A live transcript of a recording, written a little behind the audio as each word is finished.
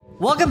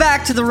Welcome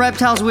back to the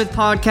Reptiles with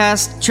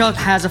podcast. Chuck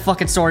has a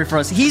fucking story for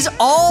us. He's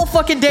all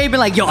fucking day been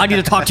like, yo, I need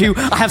to talk to you.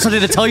 I have something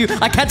to tell you.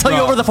 I can't tell you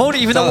over the phone,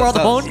 even though we're on the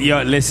phone.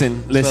 Yo,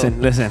 listen.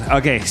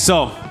 Okay,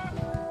 so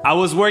I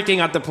was working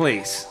at the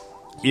place.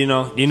 You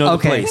know the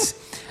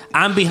place.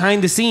 I'm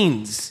behind the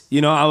scenes.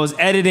 I was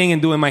editing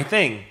and doing my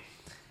thing.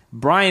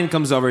 Brian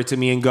comes over to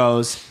me and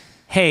goes,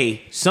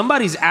 hey,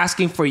 somebody's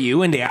asking for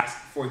you, and they asked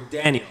for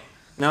Daniel.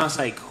 And I was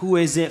like, who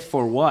is it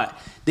for what?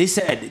 They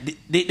said,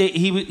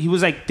 he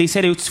was like, they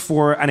said it's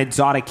for an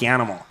exotic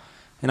animal.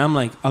 And I'm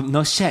like,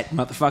 no shit,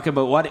 motherfucker,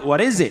 but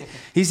what is it?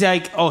 He's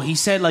like, he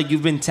said like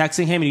you've been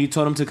texting him and you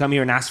told him to come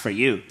here and ask for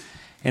you.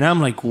 And I'm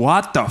like,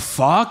 what the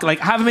fuck? Like,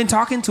 I haven't been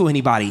talking to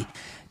anybody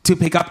to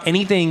pick up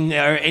anything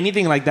or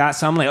anything like that.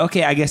 So I'm like,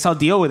 okay, I guess I'll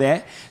deal with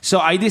it. So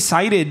I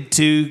decided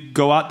to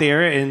go out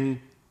there and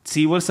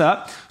see what's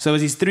up. So it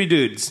was these three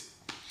dudes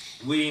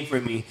waiting for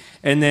me.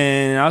 And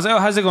then I was like, oh,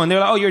 how's it going? They're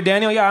like, oh, you're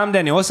Daniel? Yeah, I'm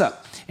Daniel. What's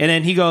up? And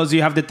then he goes,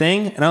 you have the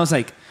thing? And I was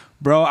like,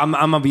 bro, I'm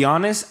going to be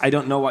honest. I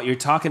don't know what you're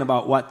talking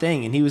about. What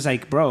thing? And he was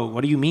like, bro,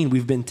 what do you mean?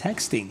 We've been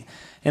texting.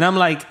 And I'm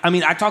like,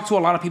 I talk to a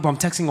lot of people. I'm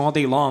texting all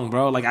day long,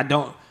 bro. Like, I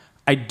don't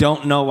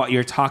know what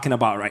you're talking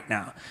about right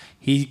now.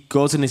 He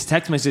goes in his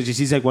text messages.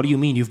 He's like, what do you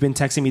mean? You've been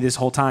texting me this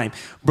whole time.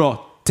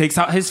 Bro, takes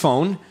out his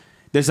phone.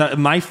 There's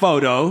my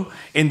photo.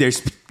 And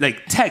there's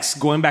like texts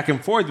going back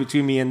and forth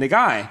between me and the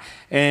guy.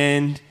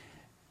 And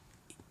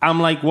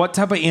I'm like, what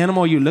type of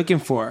animal are you looking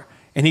for?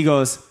 And he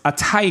goes, a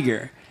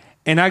tiger.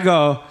 And I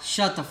go,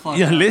 shut the fuck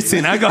up. up.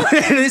 Listen, I go,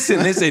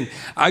 listen.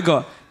 I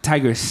go,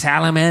 tiger,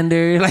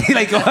 salamander?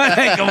 Like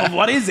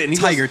what is it? And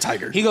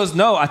Tiger. He goes,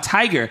 no, a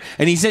tiger.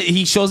 And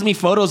he shows me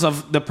photos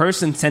of the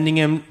person sending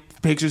him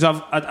pictures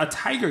of a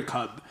tiger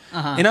cub.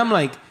 Uh-huh. And I'm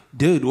like,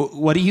 dude,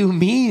 what do you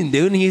mean,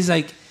 dude? And he's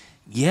like,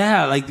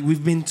 yeah, like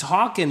we've been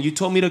talking. You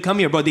told me to come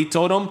here. But they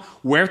told him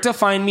where to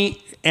find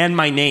me and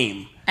my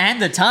name.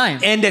 And the time.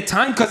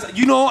 Because,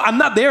 I'm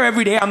not there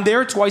every day. I'm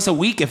there twice a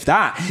week, if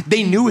that.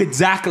 They knew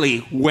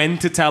exactly when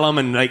to tell them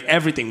and, like,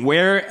 everything.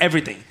 Where,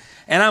 everything.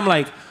 And I'm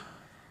like,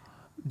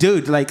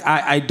 dude, like,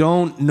 I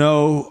don't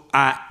know.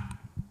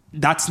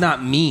 That's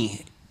not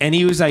me. And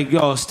he was like,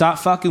 yo, stop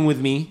fucking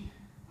with me.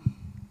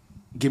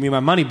 Give me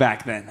my money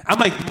back then. I'm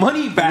like,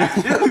 money back?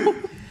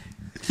 Dude.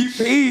 He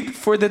paid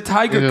for the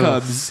tiger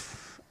cubs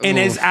and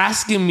is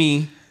asking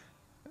me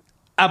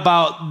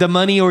about the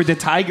money or the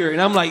tiger, and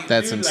I'm like,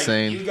 that's dude,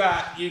 insane.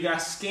 Like, you got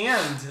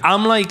scammed.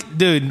 I'm like,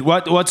 dude,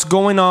 what's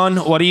going on?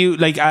 What do you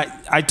like?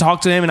 I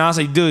talked to him and I was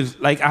like, dude,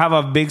 like I have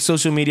a big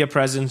social media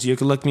presence. You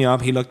could look me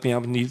up. He looked me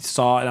up and he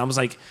saw it. And I was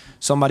like,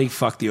 somebody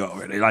fucked you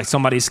over. Like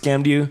somebody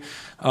scammed you.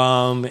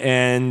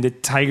 And the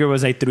tiger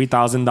was like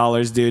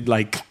 $3,000, dude.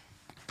 Like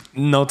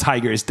no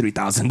tiger is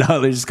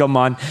 $3,000. Come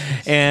on.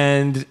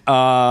 And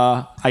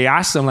I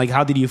asked him like,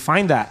 how did you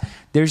find that?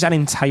 There's an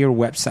entire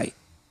website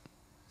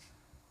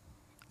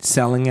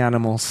selling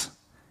animals,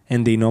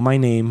 and they know my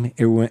name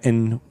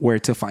and where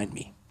to find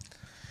me.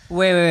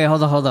 Wait,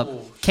 hold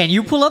up. Can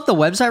you pull up the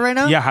website right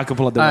now? Yeah, I can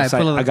pull up the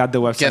website. I got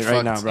the website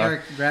right now, bro.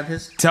 Eric, grab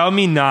his. Tell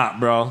me not,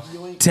 bro.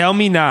 Tell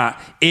me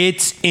not.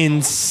 It's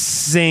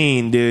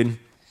insane, dude.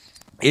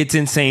 It's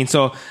insane.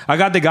 So I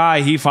got the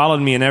guy. He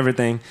followed me and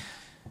everything.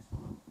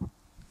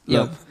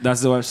 Look, that's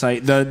the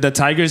website. The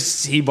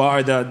tigers he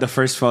bought are the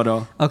first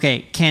photo.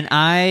 Okay, can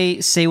I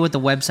say what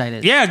the website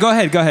is? Yeah, go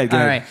ahead. All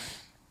right.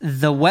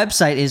 The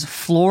website is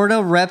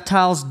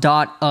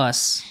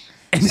floridareptiles.us.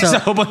 And there's a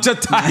whole bunch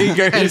of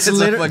tigers.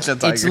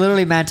 It's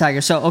literally mad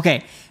tigers. So,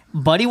 okay.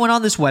 Buddy went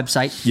on this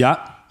website.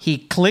 Yeah. He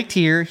clicked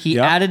here. He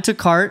added to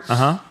cart.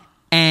 Uh-huh.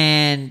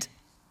 And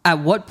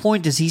at what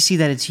point does he see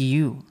that it's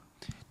you?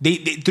 They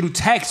through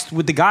text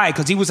with the guy,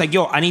 because he was like,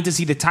 yo, I need to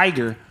see the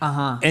tiger.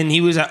 Uh-huh. And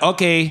he was like,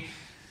 okay,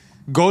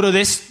 go to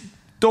this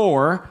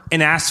store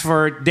and ask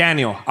for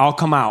Daniel. I'll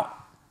come out.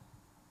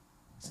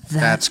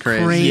 That's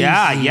crazy.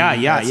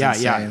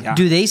 Yeah.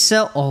 Do they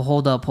sell? Oh,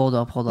 hold up.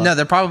 No,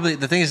 they're probably,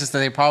 the thing is just that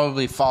they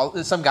probably follow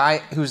some guy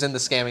who's in the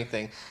scamming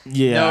thing.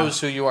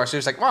 Knows who you are. So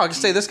he's like, well, I can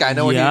say this guy. I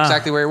know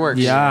exactly where he works.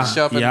 Yeah.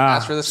 Show up and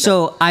ask for this guy.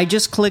 So I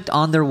just clicked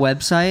on their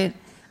website,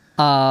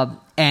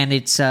 and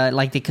it's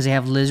like because they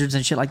have lizards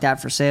and shit like that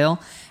for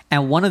sale.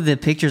 And one of the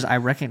pictures I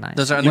recognize.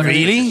 Those are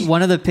really?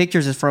 One of the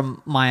pictures is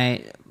from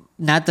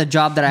not the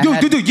job that I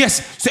had. Dude,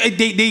 yes. So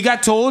they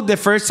got told the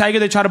first tiger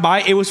they tried to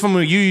buy, it was from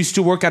where you used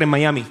to work at in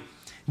Miami.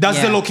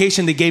 That's the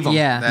location they gave them.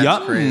 Yeah.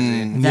 That's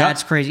crazy.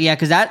 That's crazy. Yeah,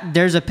 because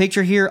there's a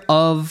picture here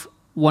of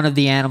one of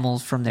the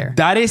animals from there.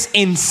 That is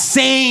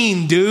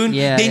insane, dude.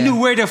 Yeah, they knew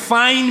where to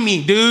find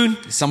me,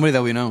 dude. Somebody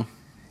that we know.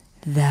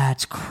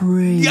 That's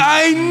crazy.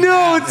 I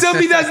know. Tell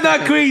me that's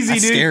not crazy,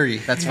 That's dude. scary.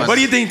 That's funny. What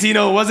do you think,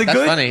 Tino? Was it That's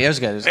good? funny. It was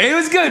good. It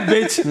was good,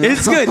 bitch.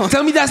 It's good.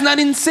 Tell me that's not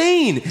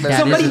insane.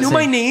 Somebody knew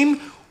my name,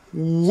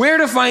 where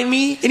to find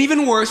me, and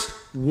even worse,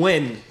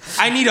 when.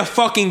 I need a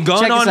fucking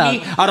gun on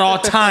me at all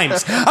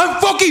times.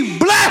 I'm fucking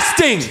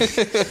blasting.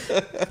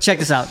 Check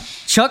this out.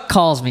 Chuck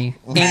calls me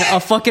in a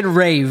fucking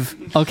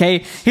rave, okay?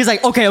 He's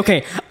like,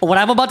 okay, what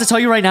I'm about to tell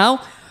you right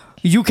now,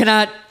 you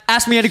cannot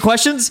ask me any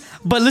questions,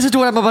 but listen to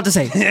what I'm about to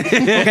say,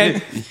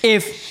 okay?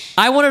 If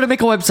I wanted to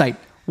make a website,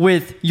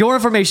 with your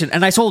information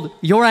and I sold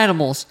your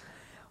animals,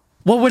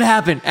 what would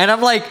happen? And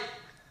I'm like,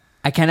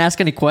 I can't ask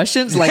any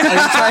questions. Like,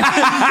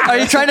 are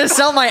you trying to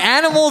sell my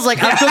animals? Like,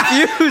 I'm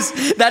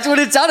confused. That's what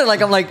it sounded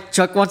like. I'm like,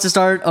 Chuck wants to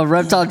start a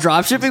reptile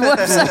dropshipping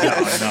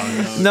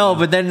website. No,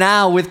 but then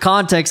now with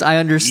context, I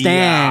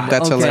understand. Yeah,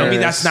 that's hilarious. I mean,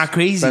 that's not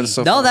crazy. That is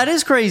so No, funny. that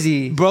is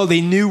crazy. Bro,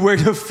 they knew where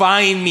to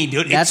find me,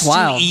 dude. That's it's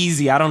wild. too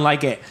easy. I don't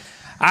like it.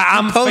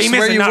 I'm Post famous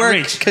where and you not work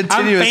rich. I'm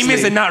continuously.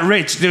 famous and not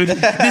rich, dude.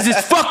 This is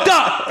fucked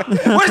up.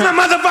 Where's my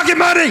motherfucking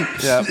money?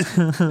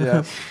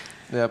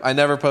 Yep. I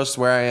never post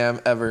where I am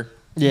ever.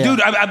 Yeah. Dude,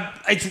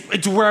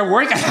 it's where I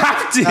work. I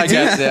have to. I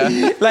guess,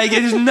 yeah. Like,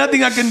 there's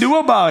nothing I can do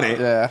about it.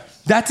 Yeah.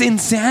 That's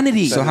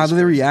insanity. So how did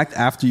they react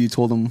after you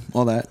told them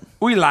all that?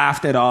 We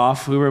laughed it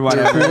off. We were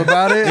whatever. Cool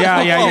about it?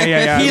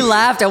 Yeah. He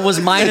laughed and was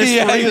minus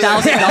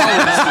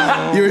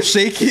 $3,000. You were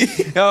shaky.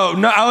 Oh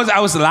no, I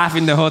was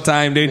laughing the whole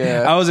time, dude.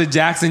 Yeah. I was at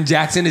Jackson.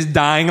 Jackson is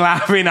dying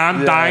laughing.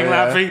 I'm dying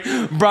laughing.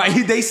 Bro,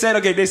 they said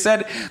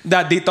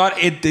that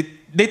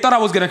they thought I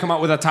was gonna come out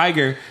with a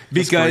tiger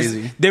because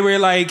they were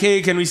like,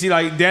 "Hey, can we see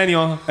like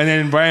Daniel?" And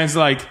then Brian's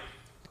like,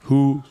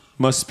 "Who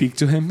must speak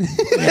to him?"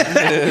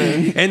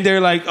 And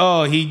they're like,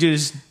 "Oh, he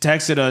just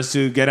texted us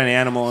to get an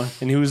animal."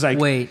 And he was like,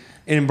 Wait.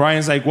 And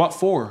Brian's like, "What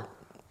for?"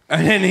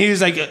 And then he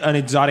was like, "An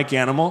exotic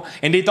animal."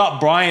 And they thought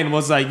Brian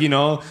was like,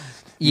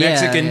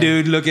 Mexican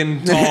dude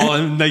looking tall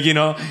and like,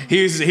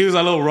 he was a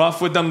little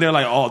rough with them. They're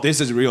like, "Oh,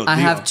 this is real deal." I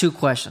have 2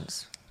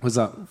 questions. What's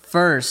up?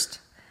 First,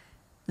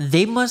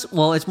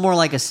 it's more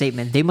like a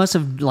statement. They must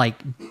have like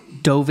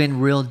dove in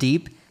real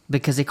deep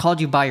because they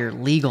called you by your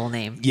legal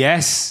name.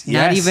 Yes.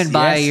 Not even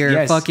by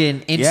your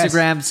fucking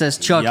Instagram says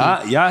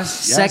Chucky. Yes.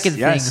 Second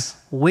thing,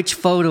 which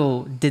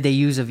photo did they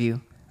use of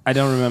you? I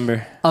don't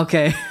remember.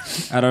 Okay.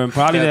 I don't.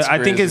 Probably.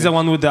 I think it's the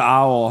one with the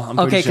owl. I'm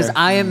Okay, because sure.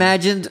 I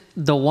imagined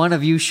the one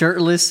of you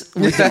shirtless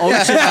with the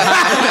ocean.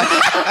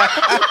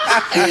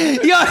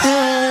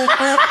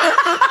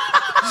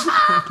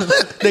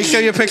 They show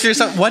you a picture of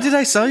something. What did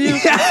I sell you?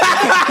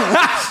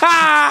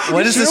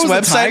 What is this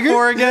website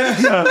for again?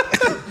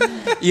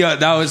 Yeah,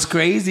 that was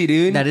crazy,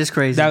 dude. That is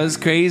crazy. That was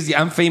crazy.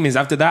 I'm famous.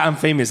 After that, I'm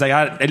famous.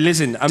 Like,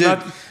 listen, I'm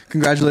not.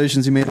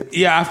 Congratulations, you made it.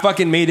 Yeah, I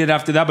fucking made it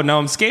after that, but now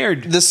I'm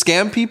scared. The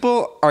scam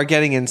people are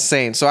getting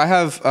insane. So I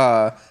have,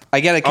 I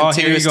get a continuous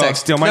here you go.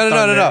 text. Steal my No.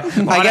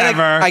 thunder.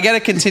 I get a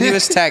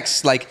continuous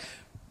text like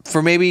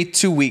for maybe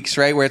 2 weeks,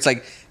 right? Where it's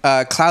like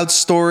cloud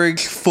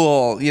storage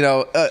full.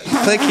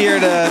 Click here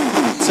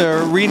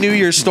to renew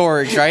your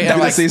storage, right? And I'm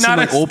like, say some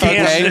like old people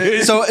okay.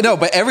 shit. So no,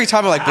 but every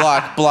time I'm like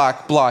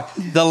block.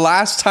 The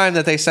last time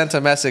that they sent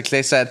a message,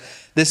 they said,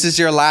 "This is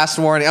your last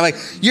warning." I'm like,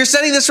 "You're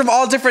sending this from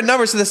all different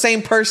numbers to the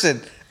same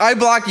person. I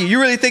block you.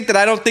 You really think that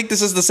I don't think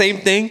this is the same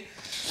thing?"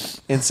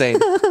 Insane.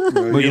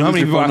 But you know how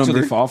many people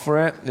actually fall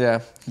for it? Yeah,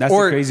 That's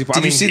the crazy part.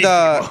 Did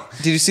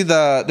you see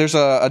the? There's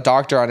a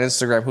doctor on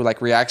Instagram who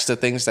like reacts to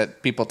things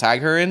that people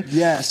tag her in.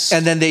 Yes.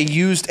 And then they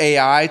used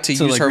AI to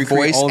use like, her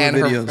recreate voice all the and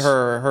videos.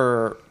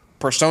 her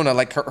persona,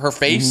 like her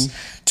face,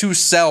 to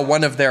sell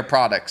one of their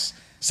products,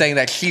 saying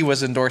that she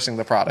was endorsing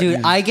the product.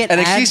 Dude, I get and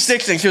then she ads-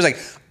 sticks and she was like,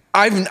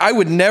 I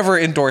would never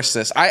endorse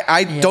this.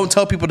 I don't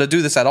tell people to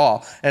do this at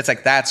all. And it's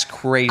like, that's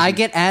crazy. I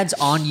get ads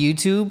on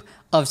YouTube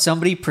of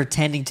somebody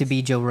pretending to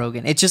be Joe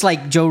Rogan. It's just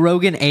like Joe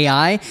Rogan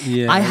AI.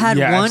 Yeah. I had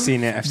Yeah, one I've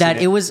seen it.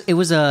 it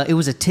was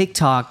a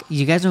TikTok.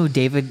 You guys know who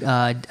David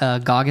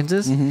Goggins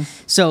is? Mm-hmm.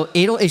 So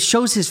it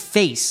shows his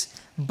face,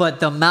 but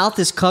the mouth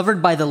is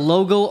covered by the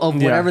logo of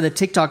whatever the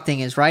TikTok thing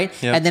is, right?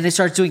 Yep. And then it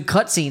starts doing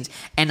cutscenes,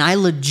 and I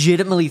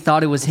legitimately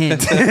thought it was him.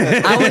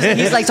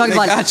 He's like talking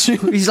about,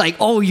 he's like,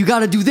 "Oh, you got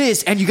to do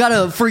this, and you got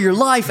to for your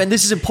life, and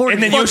this is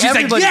important." And then Fuck Yoshi's like,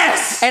 everybody.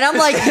 "Yes!" And I'm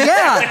like,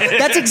 "Yeah,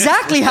 that's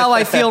exactly how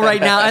I feel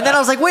right now." And then I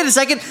was like, "Wait a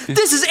second,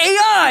 this is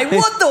AI.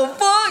 What the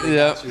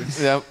fuck?"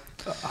 Yep.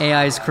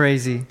 AI is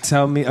crazy.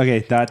 Tell me. Okay,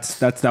 that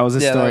was a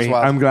Yeah, that story. was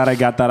wild. I'm glad I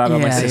got that out of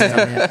my system.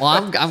 Yeah.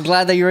 Well, I'm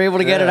glad that you were able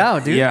to get it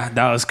out, dude. Yeah,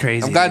 that was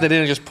crazy. I'm glad they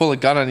didn't just pull a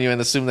gun on you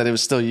and assume that it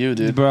was still you,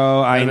 dude.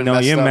 Bro, I That'd been know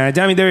messed you, up. man.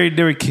 I mean,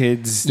 they were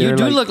kids. They You were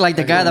do look like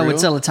the guy that would real?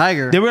 sell a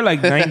tiger. They were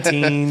like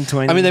 19,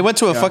 20. I mean, they went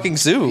to a fucking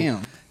zoo.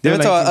 Damn. They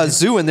went to They're like- a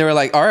zoo and they were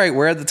like, "All right,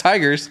 where are the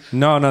tigers?"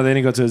 No, they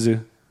didn't go to a zoo.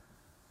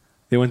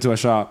 They went to a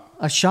shop.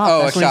 A shop. Oh,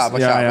 a that's what he shop,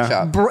 said. Yeah.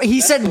 a shop.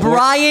 He said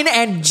Brian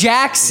and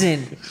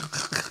Jackson.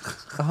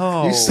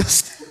 Oh,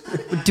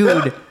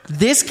 Dude,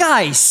 this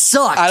guy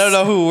sucks. I don't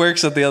know who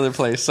works at the other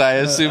place. I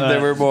assume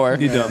there were more.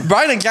 You dumb.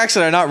 Brian and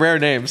Jackson are not rare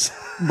names.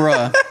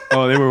 Bruh.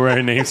 Oh, they were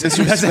wearing names.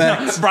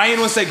 Disrespect. Brian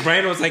was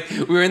like,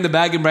 we were in the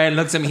bag and Brian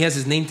looks at me. He has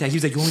his name tag. He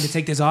was like, "You want me to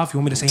take this off? You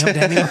want me to say I'm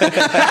Daniel?"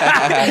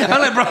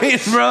 I'm like, "Brian,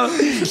 bro,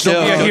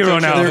 don't be a hero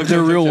now."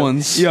 They're real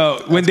ones. Yo,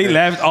 when they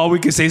left, all we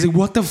could say is like,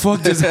 "What the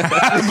fuck just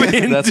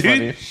happened?" That's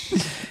dude?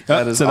 funny.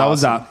 That is so that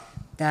was awesome. that.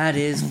 That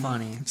is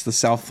funny. It's the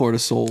South Florida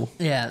soul.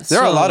 Yeah. There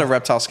are a lot of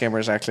reptile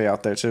scammers actually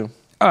out there too.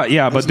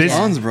 Yeah, but this,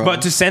 tons, bro.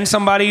 but to send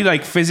somebody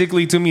like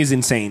physically to me is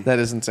insane. That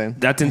is insane.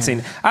 That's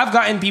insane. I've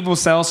gotten people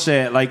sell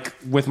shit like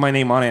with my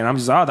name on it, and I'm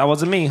just, "Oh, that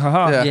wasn't me."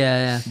 Haha. Yeah.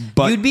 Yeah.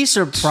 But- You'd be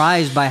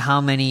surprised by how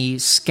many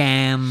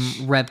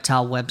scam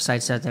reptile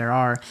websites that there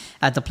are.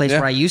 At the place Yeah.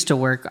 where I used to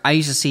work, I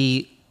used to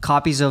see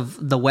copies of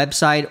the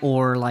website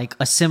or like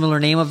a similar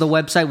name of the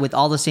website with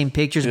all the same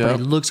pictures, but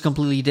it looks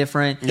completely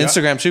different.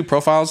 Instagram too,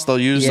 profiles. They'll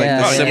use like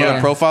the similar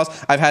profiles.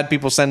 I've had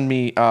people send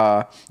me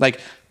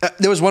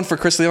there was one for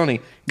Chris Leone,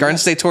 Garden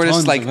State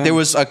Tortoise. Like there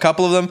was a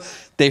couple of them.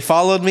 They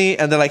followed me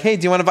and they're like, "Hey,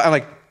 do you want to buy?" I'm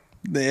like,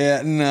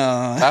 Yeah,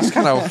 no. that's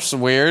kind of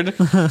weird.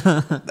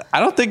 I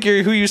don't think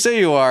you're who you say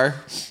you are.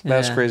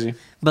 That's crazy.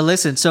 But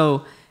listen,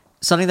 so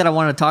something that I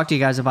wanted to talk to you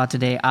guys about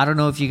today. I don't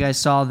know if you guys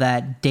saw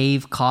that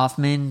Dave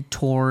Kaufman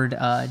toured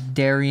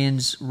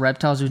Darian's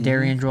Reptiles with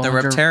Darian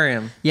Drollinger. The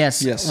Reptarium.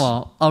 Yes.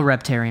 Well, a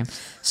Reptarium.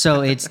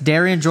 So it's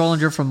Darian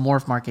Drollinger from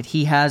Morph Market.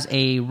 He has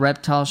a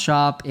reptile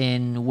shop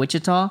in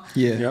Wichita.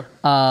 Yeah.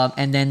 Yep.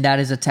 And then that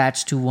is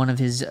attached to one of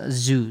his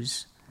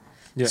zoos.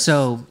 Yes.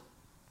 So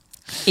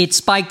it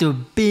spiked a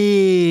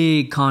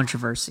big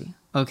controversy,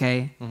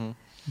 okay?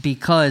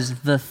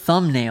 Because the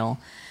thumbnail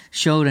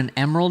showed an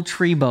emerald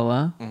tree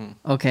boa,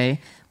 okay,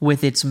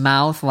 with its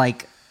mouth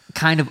like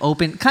kind of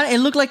open. It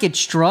looked like it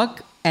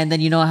struck, and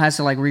then it has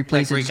to like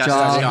replace its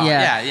jaw.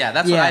 Yeah.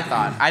 That's what I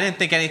thought. I didn't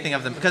think anything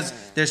of them because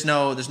there's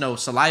no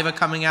saliva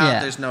coming out.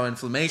 Yeah. There's no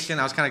inflammation.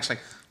 I was kind of just like,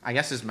 I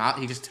guess his mouth.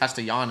 He just has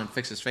to yawn and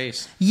fix his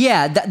face.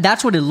 Yeah,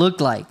 that's what it looked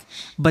like.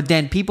 But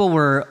then people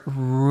were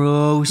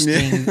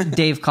roasting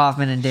Dave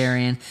Kaufman and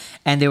Darian,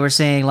 and they were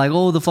saying like,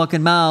 "Oh, the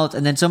fucking mouth."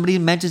 And then somebody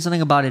mentioned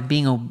something about it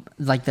being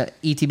like the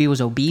ETB was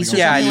obese or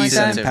something like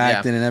that.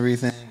 Impacted and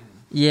everything.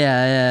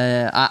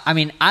 Yeah. I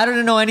mean, I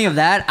didn't know any of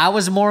that. I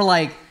was more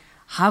like,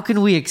 how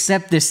can we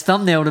accept this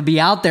thumbnail to be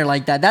out there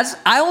like that?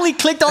 I only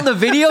clicked on the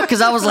video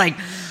because I was like,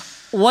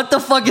 what the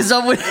fuck is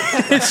up with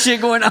this shit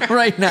going on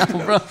right now,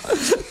 bro?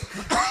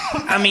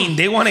 I mean,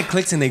 they wanted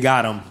clicks and they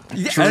got them.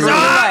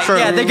 Right.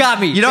 Yeah, they got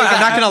me. You know, They I'm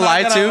got not gonna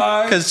lie gonna too,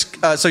 lie.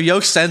 because so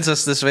Yoke sends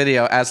us this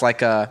video as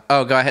like a,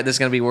 oh, go ahead,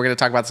 we're gonna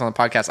talk about this on the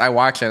podcast. I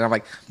watch it and I'm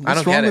like, I don't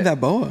What's wrong get with it.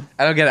 that boa?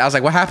 I don't get it. I was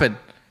like, what happened?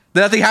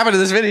 Nothing happened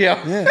in this video.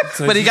 Yeah.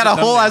 So But he it's got just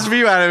a whole thumbnail. ass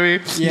view out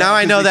of me. Now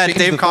I know because they that changed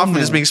Dave the Kaufman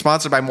is thumbnail. being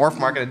sponsored by Morph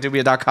Market and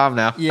Dubia.com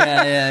now.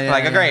 Yeah.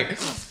 Like, oh, great.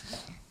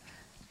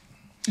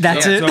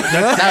 That's it. So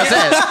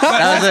that's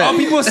That was all it.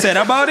 people said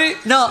about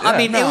it. No, I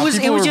mean, it was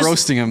People were just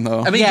roasting him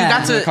though. I mean, Yeah. you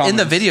got to in the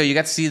Comments. video. You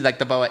got to see like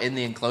the boa in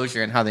the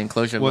enclosure and how the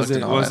enclosure Was looked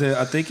it and all was that. it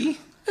a thickie?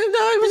 No,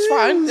 it was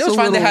fine. It It's was a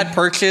fine. They little- had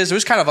perches. It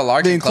was kind of a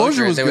large The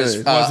enclosure enclosure. was There was,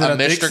 good. Was it a a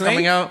thick mixture snake?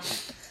 coming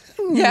out.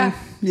 Yeah.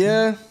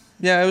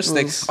 Yeah, it was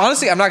thick.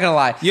 Honestly, I'm not gonna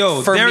lie.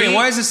 Yo, for Darian, me,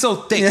 why is it so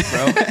thick,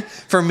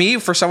 bro?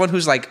 for someone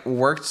who's like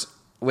worked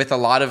with a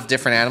lot of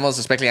different animals,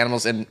 especially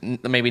animals in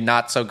maybe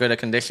not so good of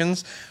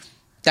conditions,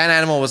 that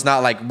animal was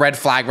not like red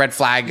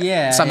flag,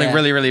 Yeah, something yeah.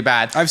 really, really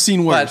bad. I've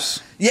seen worse.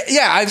 But,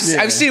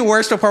 I've seen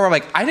worse to a point where I'm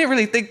like, I didn't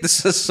really think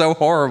this is so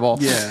horrible.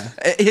 Yeah.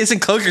 His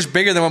enclosure's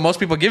bigger than what most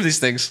people give these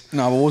things.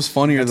 No, but what was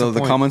funnier though,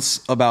 the point.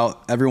 comments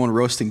about everyone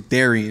roasting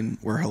Darian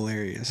were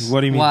hilarious. What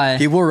do you mean? why.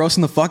 People were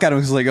roasting the fuck out of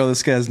him. He was like, "Oh,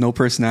 this guy has no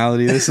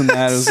personality. This and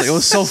that." It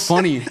was so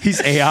funny.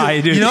 He's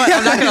AI, dude. You know what?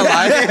 I'm not gonna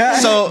lie.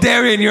 So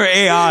Darian, you're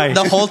AI.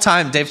 the whole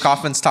time Dave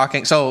Kaufman's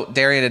talking, so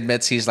Darian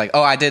admits he's like,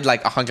 oh, I did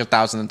like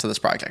 100,000 into this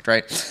project,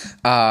 right?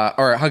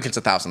 Or hundreds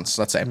of thousands,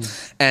 let's say.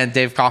 And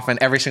Dave Kaufman,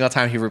 every single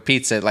time he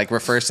repeats it, like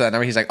refers to that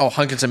number, he's like, oh,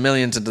 hundreds of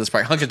millions into this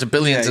project, hundreds of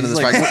billions into he's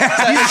this like-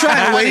 project. he's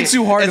trying way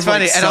too hard It's to, like,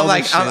 funny. And sell I'm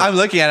like, this shit. I'm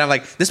looking at it, I'm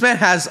like, this man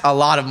has a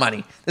lot of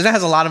money. This man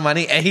has a lot of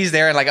money, and he's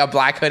there in like a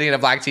black hoodie and a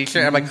black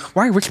t-shirt. I'm like,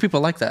 why are rich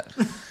people like that?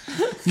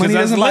 Money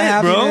that's doesn't buy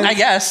lit, bro. happiness. I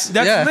guess.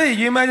 That's yeah. lit.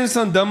 You imagine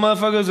some dumb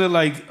motherfuckers with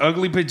like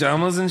ugly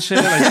pajamas and shit.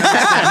 Like,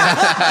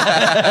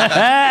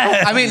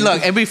 I mean,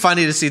 look, it'd be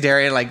funny to see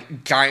Darian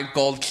like giant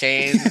gold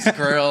chains,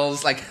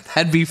 grills. Like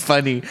that'd be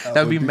funny. That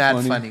would be be mad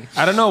funny. funny.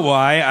 I don't know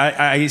why.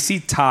 I see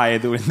Ty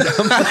doing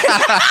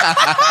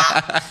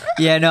that.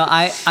 Yeah, no,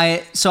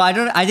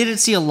 I didn't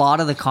see a lot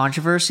of the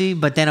controversy,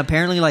 but then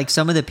apparently like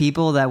some of the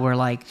people that were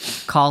like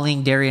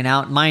calling Darian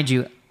out, mind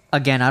you,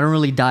 again, I don't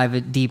really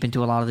dive deep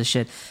into a lot of this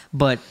shit,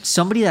 but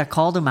somebody that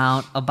called him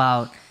out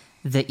about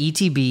the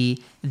ETB,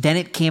 then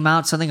it came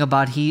out something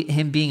about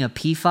him being a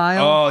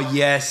P-file. Oh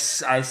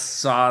yes, I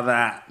saw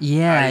that.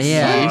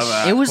 Yeah. saw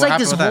that. It was What like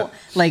this happened with whole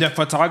like The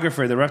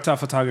photographer, the reptile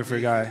photographer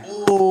guy.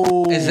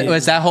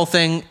 Is that whole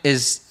thing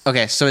is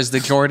okay? So is the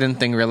Jordan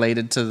thing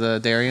related to the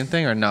Darian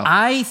thing or no?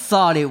 I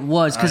thought it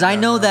was because I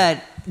know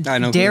that I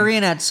know.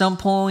 Darian at some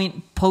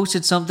point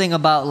posted something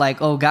about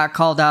like, oh, got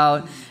called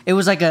out. It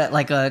was like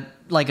a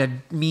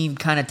meme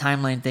kind of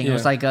timeline thing. It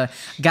was Yeah. like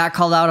got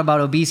called out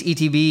about obese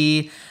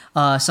ETB,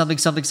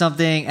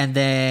 something, and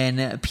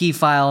then P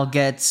file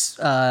gets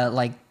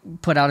like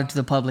put out into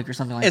the public or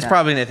something like It's that.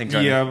 probably Nathan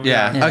Jordan.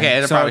 Yeah. Yeah. Okay,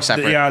 it's So, probably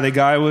separate. the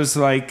guy was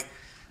like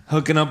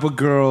hooking up with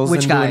girls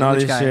Which and guy? doing all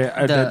Which this guy?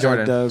 shit. The-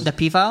 Jordan. the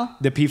P file.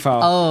 The P file.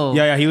 Oh.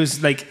 Yeah. He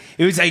was like,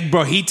 it was like,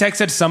 bro, he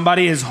texted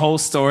somebody his whole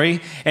story,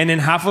 and then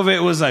half of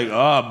it was like,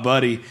 oh,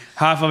 buddy.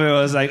 Half of it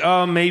was like,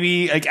 oh,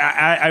 maybe, like,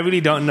 I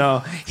really don't know.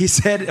 He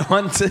said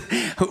one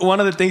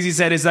of the things he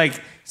said is like,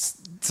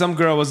 some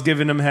girl was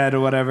giving him head or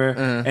whatever,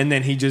 and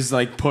then he just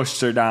like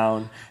pushed her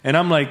down. And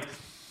I'm like,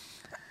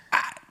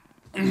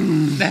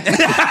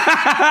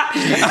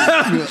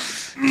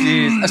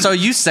 Jeez. So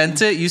you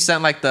sent it? You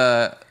sent like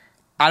the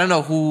I don't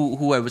know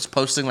who I was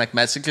posting like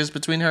messages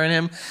between her and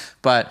him,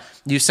 but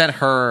you sent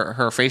her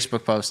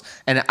Facebook post,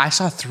 and I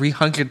saw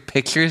 300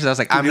 pictures. And I was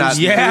like, I'm not.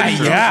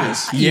 Yeah.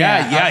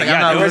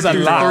 There was a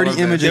lot.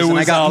 30 images, and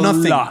I got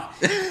nothing.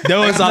 There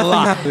was a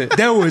lot.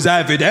 There was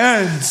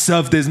evidence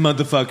of this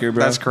motherfucker,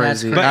 bro. That's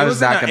crazy. But I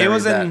was not gonna it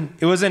read that.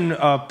 it wasn't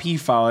a P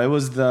file. It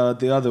was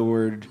the other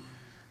word,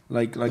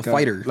 like a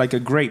fighter, like a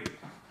grape.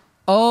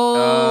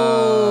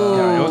 Oh.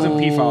 Yeah, it wasn't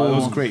P file. It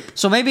was grape.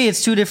 So maybe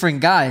it's two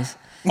different guys.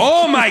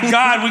 Oh my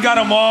God, we got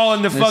them all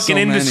in the fucking so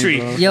many, industry.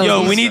 bro.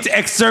 Yo, We need to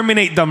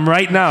exterminate them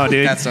right now,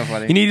 dude. That's so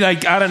funny. You need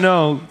I don't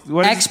know.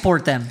 What is-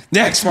 Export them.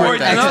 Export.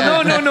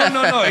 them.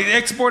 No.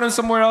 Export them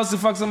somewhere else to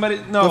fuck somebody.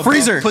 No. The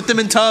freezer. Put them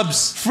in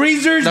tubs.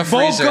 Freezers, The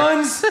bolt freezer.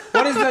 guns.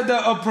 What is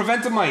the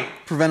Preventamite?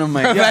 Prevent them,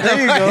 Mike. Yeah, there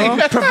you go.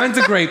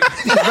 Preventagrape.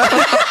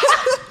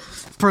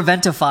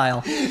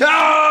 Preventafile.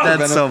 Oh!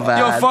 That's so bad.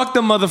 Yo, fuck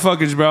them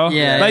motherfuckers, bro.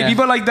 Yeah, like yeah.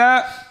 people like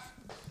that.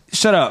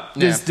 Shut up.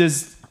 Yeah.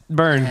 Just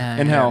burn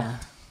in hell.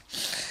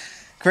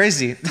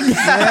 Crazy.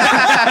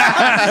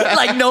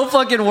 Like no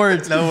fucking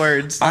words. No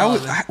words.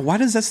 Why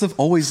does that stuff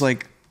always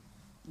like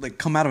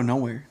come out of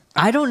nowhere?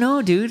 I don't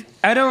know, dude.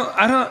 I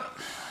don't.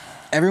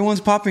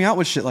 Everyone's popping out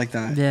with shit like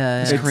that.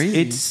 Yeah, it's yeah.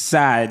 crazy. It's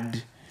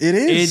sad. It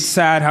is. It's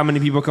sad how many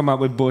people come out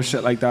with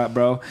bullshit like that,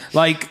 bro.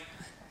 Like,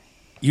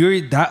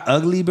 you're that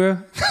ugly, bro.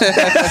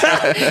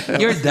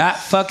 You're that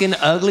fucking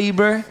ugly,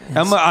 bro.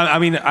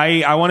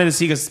 I wanted to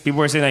see because people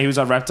were saying that he was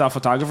a reptile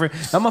photographer.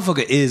 That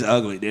motherfucker is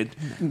ugly, dude.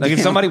 Like,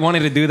 if somebody wanted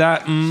to do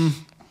that,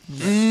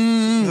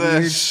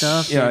 Weird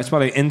stuff. yeah, it's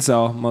probably an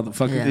incel,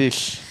 motherfucker. Yeah.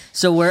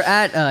 So we're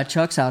at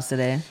Chuck's house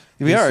today.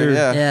 We are, sir.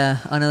 yeah. Yeah,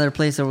 another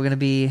place that we're gonna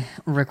be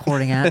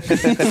recording at.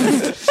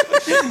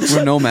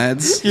 We're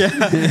nomads.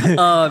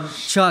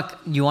 Chuck,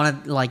 you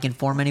want to like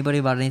inform anybody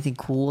about anything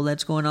cool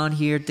that's going on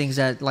here? Things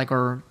that like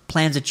or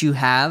plans that you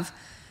have.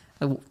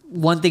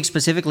 One thing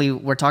specifically,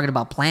 we're talking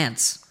about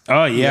plants.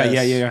 Oh, yeah.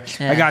 Yeah.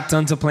 I got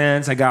tons of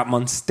plants. I got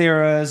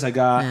monsteras. I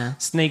got Yeah.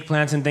 snake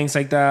plants and things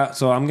like that.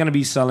 So I'm going to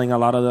be selling a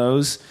lot of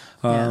those.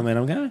 And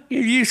I'm going to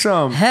give you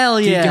some.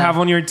 Hell You yeah. can have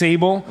on your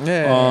table.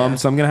 Yeah.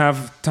 So I'm going to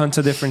have tons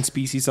of different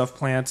species of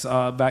plants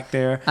back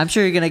there. I'm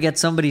sure you're gonna get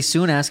somebody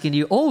soon asking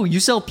you, "Oh,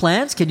 you sell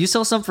plants? Can you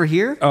sell some for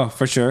here?" Oh,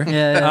 for sure.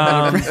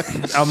 Yeah.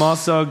 I'm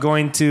also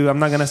going to, I'm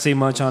not going to say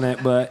much on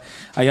it, but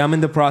I am in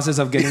the process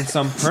of getting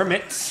some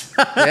permits.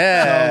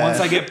 Yeah. So once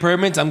I get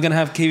permits, I'm going to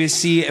have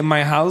KVC in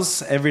my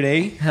house every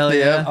day. Hell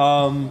yeah.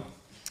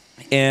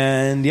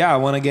 And yeah, I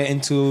want to get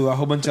into a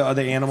whole bunch of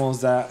other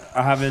animals that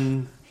I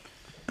haven't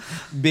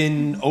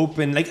been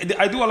open. Like,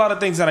 I do a lot of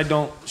things that I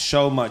don't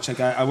show much. Like,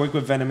 I work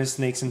with venomous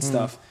snakes and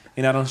stuff,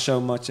 and I don't show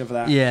much of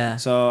that. Yeah.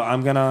 So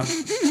I'm gonna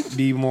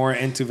be more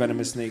into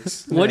venomous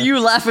snakes. What are you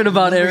laughing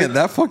about, Look Eric? at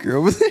that fucker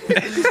over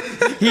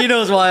there. He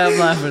knows why I'm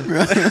laughing.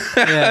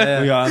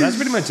 Yeah. Yeah, that's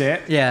pretty much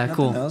it. Yeah, Nothing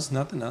cool. else.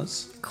 Nothing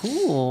else.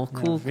 Cool.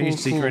 Very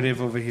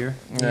secretive over here.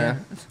 Yeah.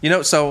 You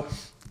know, so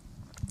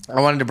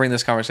I wanted to bring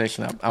this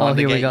conversation up. I wanted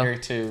here to we get go. your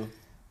two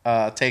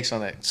takes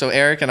on it. So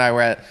Eric and I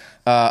were at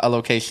a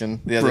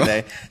location the other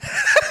day.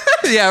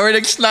 Yeah, we're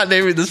just not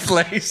naming this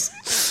place.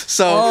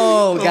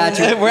 So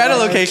gotcha. we're at a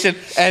location,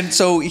 and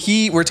so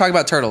we're talking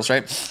about turtles,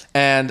 right?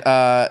 And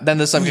then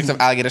the subject of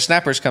alligator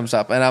snappers comes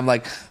up, and I'm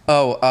like,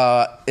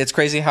 it's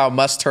crazy how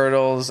musk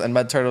turtles and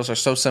mud turtles are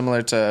so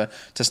similar to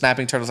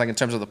snapping turtles, like in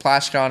terms of the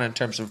plastron, in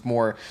terms of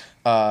more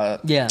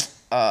Yeah.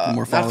 not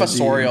Morphology.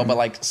 fossorial, but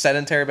like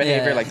sedentary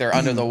behavior. Yeah. Like they're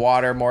under the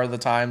water more of the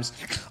times.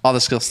 All the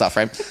skill stuff,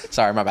 right?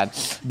 Sorry, my bad.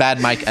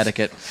 Bad mic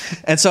etiquette.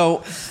 And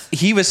so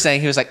he was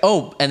like,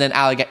 oh, and then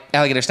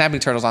alligator snapping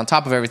turtles on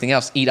top of everything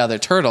else eat other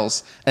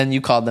turtles, and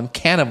you called them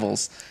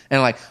cannibals. And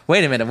I'm like,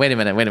 wait a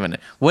minute.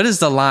 What is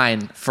the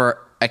line for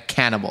a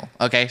cannibal?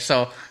 Okay,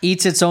 so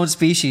Eats its own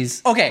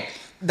species. okay.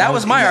 That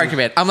was my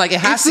argument. I'm like, it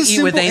has It's to a eat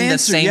simple within the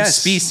answer, same yes,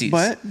 species.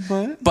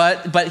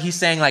 but he's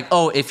saying like,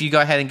 oh, if you go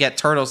ahead and get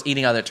turtles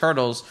eating other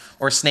turtles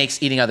or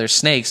snakes eating other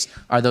snakes,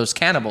 are those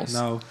cannibals?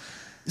 No,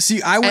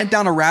 see, I went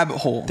down a rabbit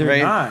hole. they're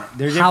right? not.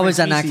 They're How different is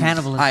that not species.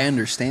 cannibalism? I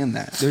understand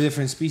that. They're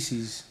different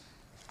species.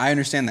 I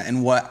understand that.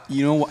 And what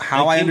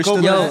how Like I King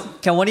understood Cobra. Yo,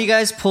 can one of you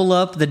guys pull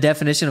up the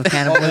definition of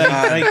cannibalism?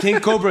 Like king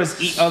cobras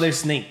eat other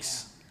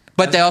snakes.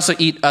 But they also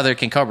eat other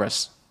king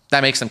cobras.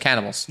 That makes them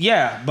cannibals.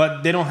 Yeah,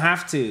 but they don't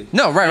have to.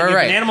 No, right. If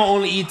an animal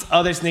only eats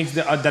other snakes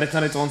that it's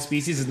not its own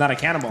species, it's not a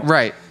cannibal.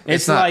 Right.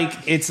 It's not.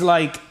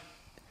 like,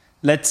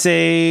 let's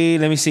say,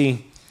 let me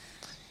see.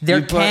 They're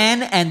You put-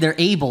 can and they're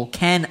able.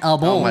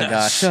 Cannibal. Oh my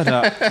gosh. Shut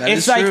up. It's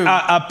is like true.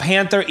 a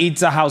panther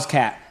eats a house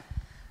cat.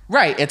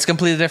 Right. It's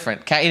completely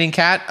different. Cat eating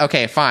cat.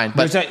 Okay, fine.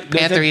 But There's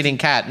panther eating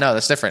cat. No,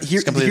 that's different.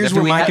 It's completely Here's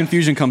where different. my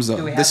confusion comes up.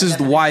 we This have is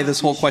a why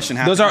this whole question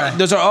happened.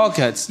 Those are all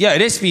cats. Yeah,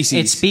 it is species.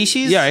 It's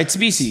species? Yeah, it's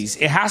species.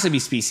 It has to be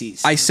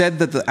species. I said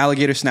that the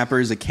alligator snapper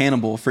is a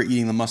cannibal for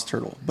eating the musk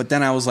turtle, but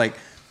then I was like,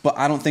 but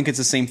I don't think it's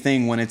the same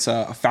thing when it's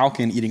a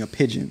falcon eating a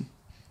pigeon.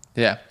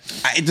 Yeah.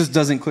 It just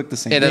doesn't click the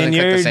same. It doesn't and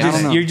click the same. I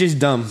don't know. you're just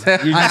dumb. You're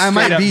just I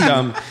might straight up be.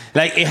 dumb.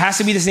 Like, it has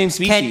to be the same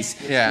species.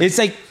 Yeah. It's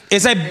like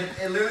It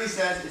literally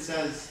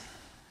says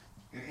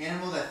An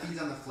animal that feeds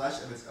on the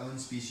flesh of its own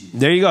species.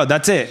 There you go.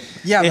 That's it.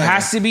 Yeah, it but-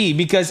 has to be,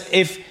 because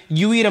if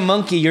you eat a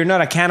monkey, you're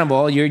not a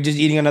cannibal. You're just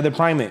eating another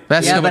primate.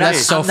 That's Yeah, but that's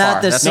so I'm far.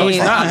 not the That's same. so it's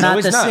far. not. I'm No, not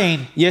it's the not.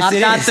 same. Yes, I'm it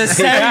not is. the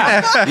same.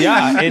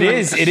 Yeah, it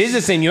is. It is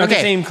the same. You're in the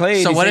same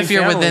clade. So the what same if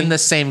you're family. within the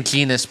same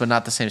genus but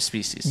not the same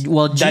species?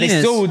 Well,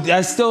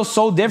 That's still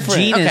so different.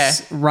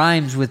 genus Okay.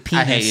 rhymes with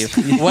penis. I hate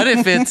you. What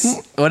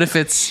if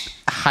it's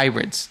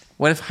hybrids?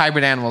 What if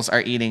hybrid animals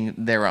are eating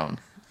their own?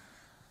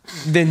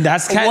 Then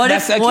that's What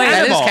that's if- a wait,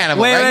 That is cannibal.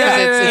 cannibal, Wait, right? wait, 'Cause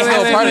wait, it's wait,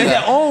 still wait, part wait, of wait.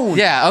 that. Their own.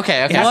 Yeah.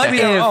 Okay. Okay. What to be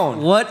their if?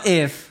 own. What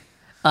if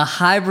a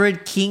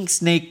hybrid king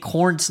snake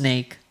corn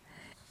snake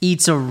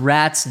eats a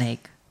rat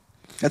snake?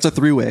 That's a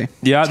 3-way.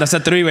 Yeah, that's a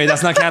 3-way.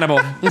 That's not cannibal.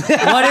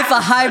 What if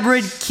a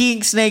hybrid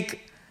king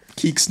snake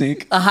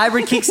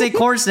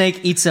corn snake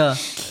eats a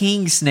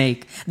king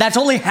snake? That's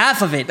only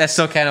half of it. That's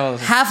still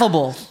cannibalism.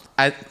 Halfable.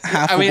 I mean,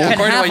 Halfable. according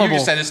to what you Halfable.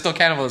 just said, it's still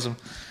cannibalism.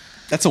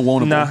 That's a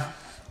wonable. Nah,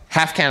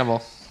 Half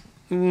cannibal.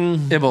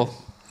 Ibble.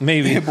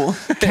 maybe.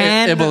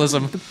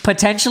 Iblism.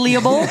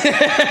 Potentially-able?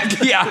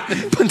 Yeah,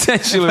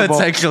 potentially.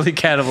 Potentially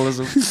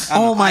cannibalism.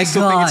 Oh my I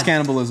still think it's God.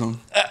 cannibalism.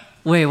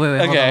 Wait.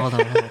 Okay. Hold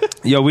on.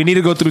 Yo, we need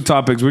to go through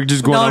topics. We're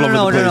just going all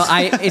over the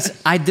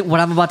place. What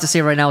I'm about to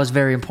say right now is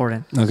very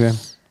important. Okay.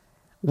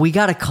 We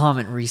got a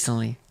comment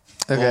recently.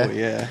 Okay. Oh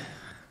yeah.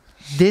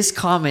 This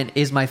comment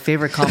is my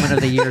favorite comment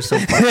of the year so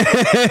far.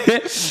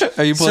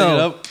 Are you pulling So- it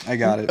up? I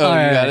got it. Oh, All you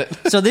right.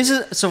 got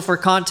it. So for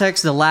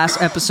context, the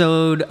last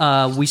episode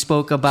we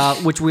spoke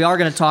about, which we are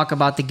going to talk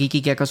about the Geeky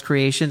Geckos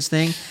Creations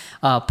thing,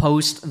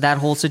 post that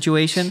whole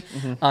situation.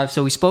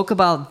 So we spoke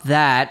about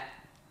that,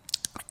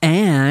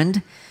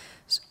 and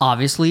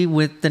obviously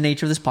with the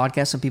nature of this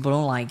podcast, some people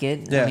don't like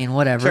it. Yeah. I mean,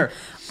 whatever.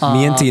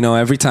 Me and Tino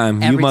every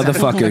time. every You time.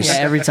 motherfuckers. Yeah,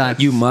 every time.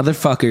 You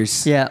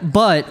motherfuckers. Yeah,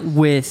 but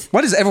with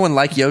Why does everyone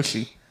like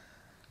Yoshi?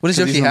 What does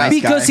Yoshi he's a have?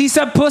 nice Because guy. he's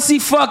a pussy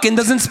fuck and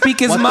doesn't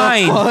speak his What the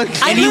mind.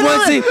 fuck? And he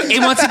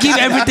wants to keep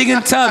everything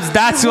in tubs.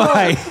 That's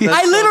why.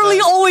 I literally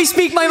always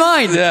speak my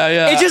mind.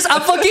 Yeah. It's just I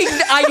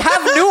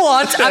have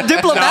nuance. I'm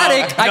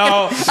diplomatic.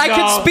 I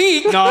can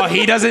speak. No,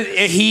 he doesn't.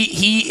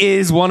 He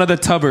is one of the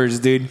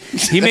tubbers, dude.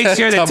 He makes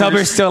sure that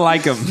tubbers still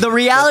like him. The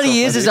reality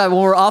is that when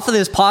we're off of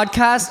this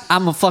podcast,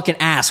 I'm a fucking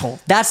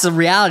asshole. That's the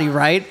reality,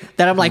 right?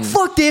 That I'm like,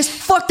 fuck this,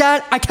 fuck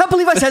that. I can't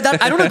believe I said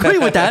that. I don't agree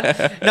with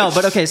that. No,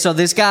 but okay. So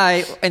this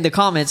guy in the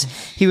comments,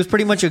 he was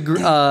pretty much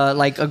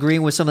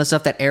agreeing with some of the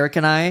stuff that Eric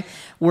and I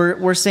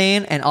were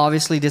saying, and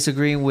obviously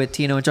disagreeing with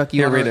Tino and Chuck.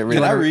 Here, read it.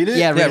 Can I read it?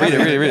 Yeah, Yeah, read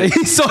it.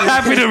 He's so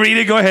happy to read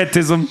it. Go ahead,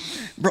 Tism.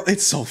 Bro,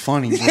 it's so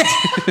funny,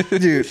 bro.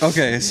 Dude.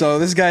 Okay, so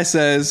this guy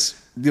says,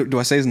 do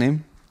I say his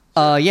name?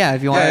 Yeah,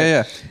 if you want.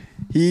 Yeah.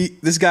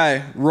 This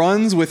guy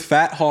runs with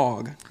Fat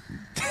Hog.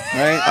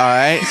 Right? All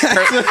right.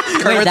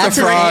 Kermit that's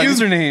the his Frog.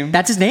 Username.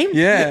 That's his name?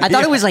 Yeah. I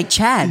thought it was like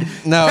Chad.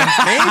 No.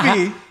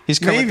 Maybe. He's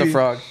Kermit the Maybe.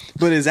 Frog.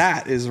 But his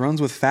is runs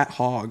with Fat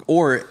Hog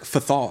or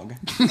Fathog.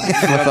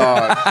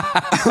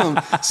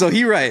 So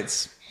he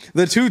writes,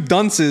 the two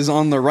dunces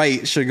on the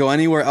right should go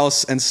anywhere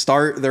else and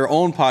start their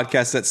own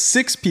podcast that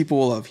 6 people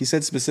will love. He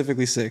said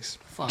specifically 6.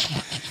 Fuck.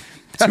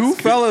 Two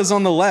fellas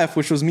on the left,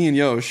 which was me and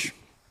Yosh,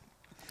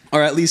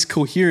 are at least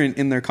coherent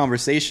in their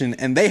conversation,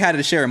 and they had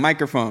to share a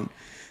microphone.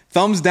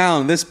 Thumbs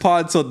down this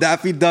pod till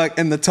Daffy Duck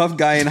and the tough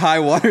guy in high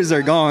waters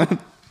are gone.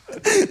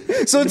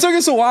 So it took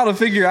us a while to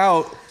figure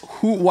out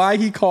why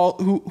he called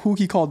Tina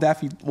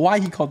Why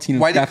did you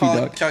Daffy call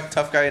Duck. it Chuck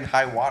Tough Guy in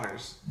high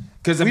waters?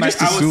 Because I We was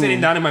just assumed.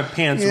 sitting down and my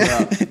pants were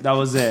up. That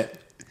was it.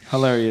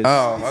 Hilarious.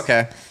 Oh,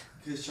 okay.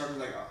 Because Chuck was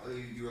like,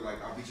 you were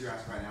like, I'll beat your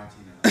ass right now,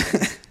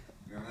 Tina.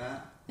 Remember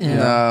that? Yeah.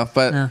 No,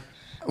 but No.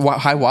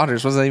 high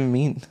waters. What does that even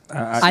mean?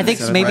 I think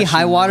maybe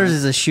high waters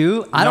is a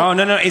shoe. I don't.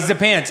 No. It's the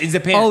pants. It's the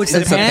pants. Oh, it's the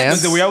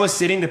pants? Because where I was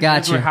sitting, the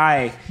pants Gotcha. were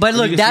high. But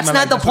look, You can that's see my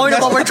not the leg. point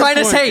of what we're trying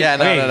to say. Yeah,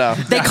 no.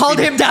 They called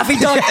him Daffy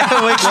Duck.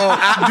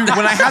 Dude,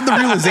 when I had the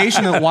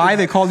realization of why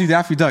they called you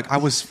Daffy Duck, I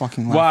was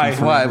fucking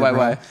laughing. Why? forever,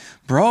 Why?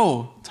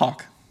 Bro,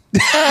 talk.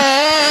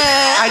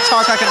 I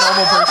talk like a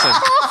normal person.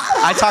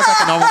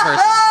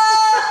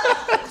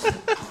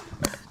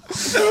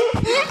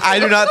 I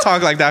do not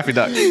talk like Daffy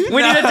Duck.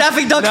 We need a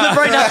Daffy Duck clip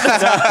right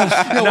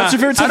now. Yo, what's your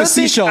favorite type of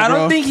seashell, I bro?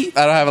 don't think he.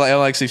 I don't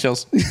like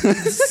seashells.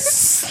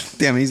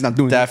 Damn it, he's not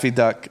doing that. Daffy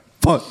Duck.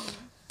 Fuck.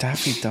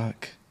 Daffy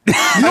Duck. You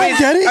don't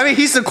get it? I mean,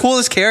 he's the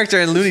coolest character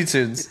in Looney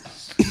Tunes.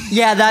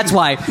 Yeah, that's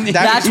why.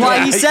 That's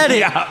why he said it.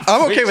 Yeah,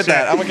 I'm okay with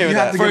that. I'm okay with You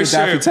have that. to get a For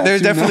Daffy sure. tattoo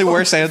There's definitely now.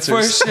 worse for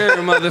answers. sure,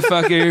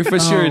 motherfucker. For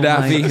sure, Oh my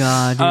Daffy.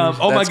 God,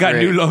 dude. Oh my That's god,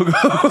 great. new logo.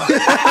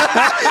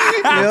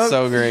 That's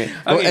so great.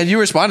 Well, and you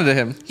responded to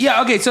him.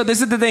 Yeah, okay, so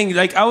this is the thing.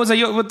 Like, I was like,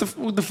 yo, what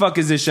the fuck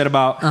is this shit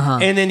about?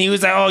 And then he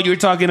was like, oh, you're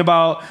talking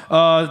about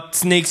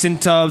snakes in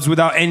tubs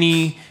without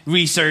any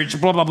research,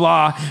 blah, blah,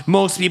 blah.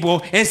 Most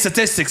people and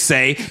statistics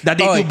say that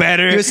they do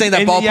better. You were saying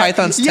that And ball yeah,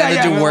 pythons yeah, tend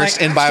yeah, to do we're worse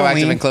like, in bioactive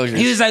actually, enclosures.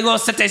 he was like, well,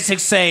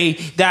 statistics say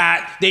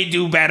that they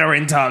do better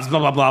in tubs, blah,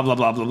 blah, blah, blah,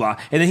 blah, blah, blah.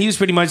 And then he was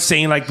pretty much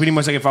saying, like,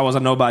 if I was a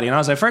nobody. And I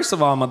was like, first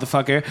of all,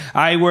 motherfucker,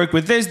 I work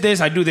with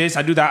this, I do this,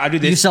 I do that, I do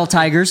this. You sell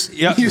tigers.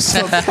 Yep. You so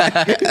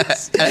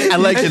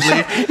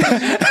Allegedly.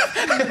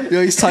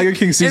 Yo, he's Tiger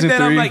King season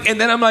 3. And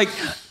then I'm like,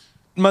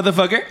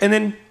 motherfucker. And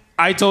then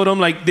I told him,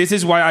 like, this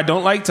is why I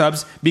don't like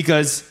tubs,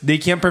 because they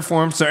can't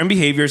perform certain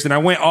behaviors. And I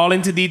went all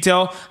into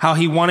detail how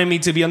he wanted me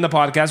to be on the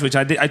podcast, which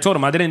I did. I told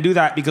him I didn't do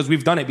that because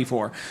we've done it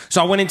before.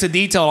 So I went into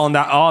detail on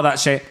that, all that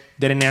shit.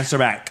 Didn't answer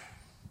back.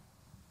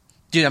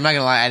 Dude, I'm not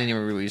gonna lie, I didn't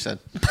even read what you said.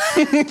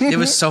 It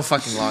was so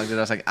fucking long, dude.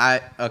 I was like,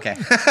 okay.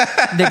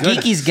 The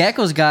Geeky's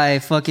Geckos guy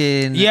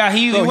fucking... Yeah,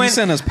 he Bro, he went.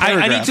 sent us I need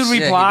paragraphs. to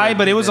Yeah, reply, he did,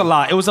 but he it was did. a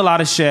lot. It was a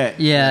lot of shit.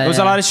 Yeah, it was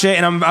yeah. a lot of shit,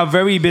 and I'm a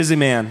very busy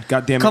man.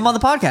 God damn it. Come on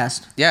the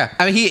podcast. Yeah,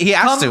 I mean, he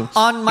asked Come to.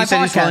 on my he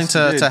said he's willing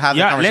podcast. to have the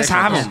Yeah, conversation. let's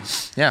have with him.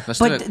 us. Yeah, let's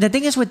do But it. the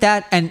thing is with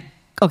that, and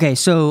okay,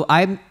 so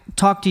I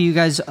talked to you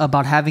guys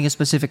about having a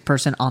specific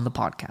person on the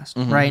podcast,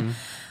 right?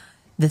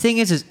 The thing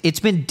is it's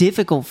been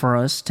difficult for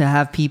us to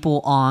have people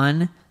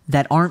on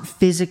that aren't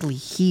physically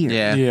here.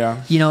 Yeah.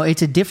 Yeah. You know,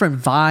 it's a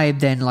different vibe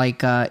than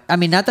like, I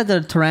mean, not that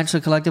the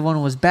Tarantula Collective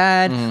one was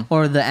bad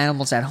or the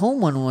Animals at Home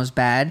one was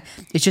bad.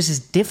 It's just, it's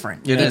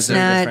different. It It's is very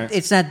not, different.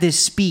 it's not this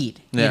speed,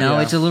 you Yeah. know,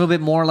 Yeah. it's a little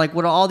bit more like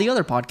what all the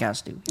other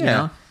podcasts do, you Yeah.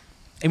 know?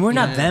 And we're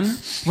not them.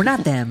 We're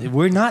not them.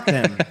 We're not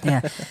them.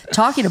 Yeah.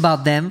 Talking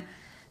about them.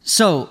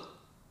 So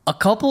a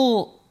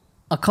couple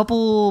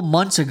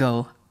months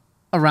ago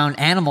around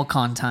Animal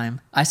Con time,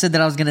 I said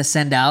that I was going to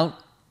send out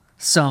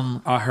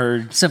some I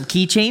heard,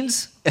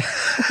 keychains.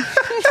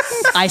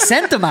 I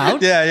sent them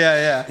out.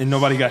 Yeah. and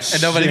nobody got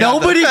shit. nobody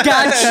Nobody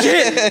got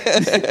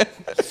shit.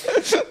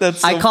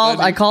 That's so I called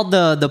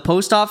funny. the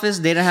post office.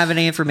 They didn't have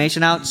any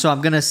information out, so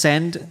I'm gonna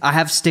send. I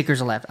have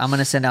stickers left. I'm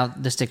gonna send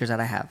out the stickers that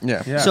I have.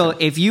 Yeah. Yeah. So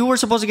if you were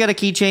supposed to get a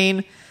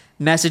keychain,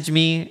 message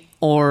me,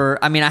 or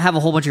I mean, I have a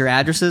whole bunch of your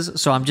addresses,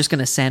 so I'm just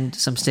gonna send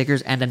some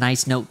stickers and a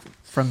nice note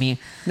from me.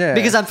 Yeah.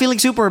 Because I'm feeling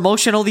super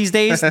emotional these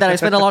days that I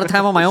spend a lot of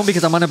time on my own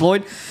because I'm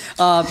unemployed.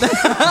 Buy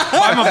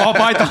my ball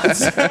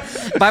pythons.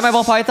 Buy my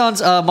ball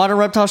pythons,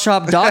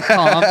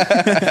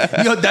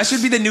 modernreptileshop.com. Yo, that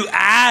should be the new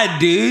ad,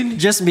 dude.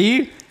 Just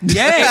me.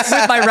 Yes.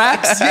 With my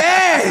racks.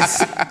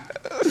 Yes.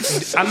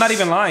 I'm not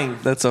even lying.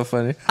 That's so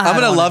funny. I I'm don't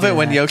gonna wanna love do it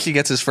when that. Yoshi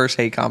gets his first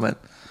hate comment.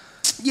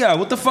 Yeah,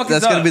 what the fuck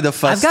That's is that? gonna be the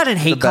fuss. I've gotten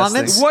hate the best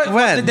comments. thing. What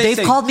When? did they They've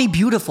say? called me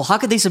beautiful. How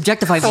could they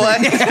subjectify me?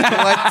 What?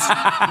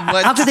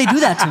 How could they do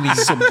that to me?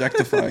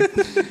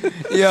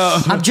 Subjectified. Yo.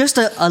 I'm just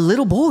a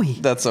little boy.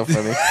 That's so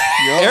funny.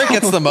 Eric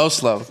gets the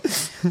most love.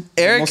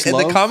 Eric Most in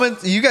the love?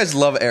 comments, you guys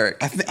love Eric.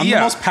 I'm Yeah.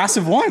 the most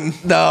passive one.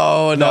 What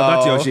No, No,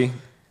 that's Yoshi.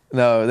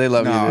 No, they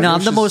love No. you. Dude. No, I'm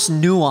the Yoshi's-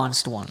 most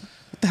nuanced one.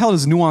 the hell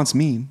does nuance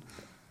mean?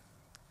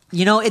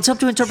 You know, it's up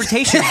to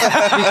interpretation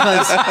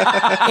because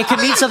it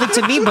can mean something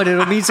to me, but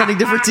it'll mean something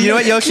different to you. You know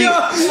what, Yoshi?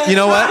 You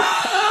know what?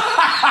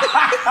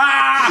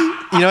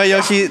 You know what,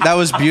 Yoshi? That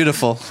was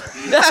beautiful.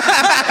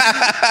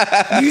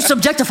 You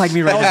subjectified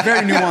me right That was now.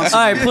 very nuanced.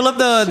 All right, pull up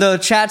the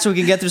chat so we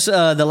can get through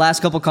the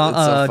last couple That's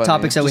so funny.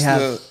 topics that we Just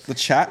have. the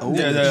chat. Oh,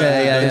 Yeah,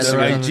 yeah, the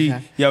yeah.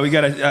 IG. Yeah, we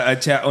got a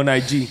chat on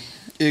IG.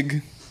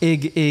 Ig.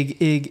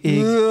 Ig.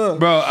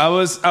 Bro, I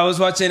was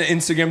watching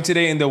Instagram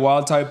today in the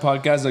Wild Type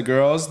podcast. The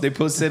girls, they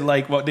posted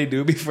like what they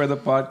do before the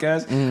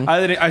podcast.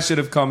 I should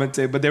have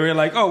commented, but they were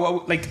like, "Oh,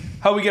 well, like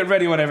how we get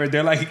ready, whatever."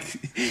 They're like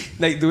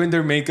doing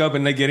their makeup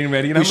and like getting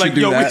ready, and I'm should like,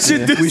 do "Yo, that. we should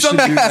Yeah. do We should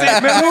something." do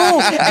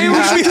that. It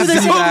would be have to so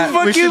do that.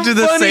 fucking We should do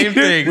the funny. same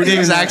thing. The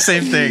exact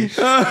same thing.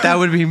 That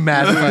would be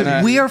mad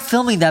funny. We are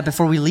filming that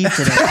before we leave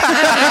today.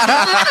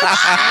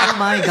 Oh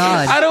my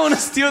god. I don't want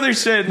to steal their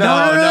shit. No.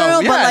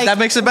 Yeah, that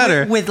makes it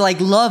better. With like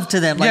love to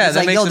them. Like, Yeah, it's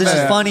that like, yo, makes it this is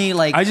better. funny.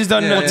 Like, I just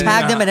don't know. we'll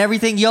tag them and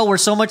everything. Yo, we're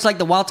so much like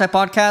the Wild Type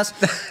podcast,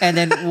 and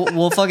then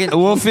we'll fucking.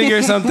 We'll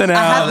figure something out.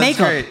 I have that's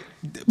makeup. great.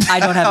 I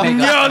don't have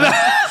makeup. Yo,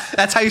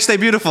 That's how you stay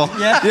beautiful.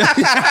 that's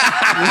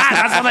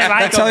what I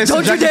like. That's how they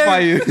Don't you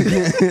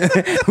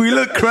subjectify you. We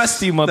look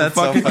crusty, That's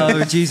so motherfucker.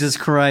 funny. Oh, Jesus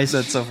Christ.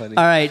 That's so funny.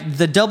 All right,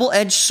 the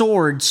double-edged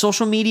sword,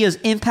 social media's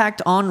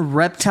impact on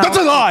reptile. That's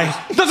a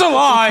lie. That's a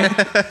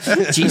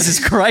lie.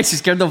 Jesus Christ, you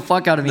scared the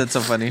fuck out of me. That's so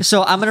funny.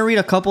 So I'm going to read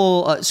a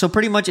couple. So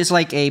pretty much it's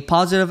like a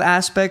positive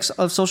aspects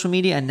of social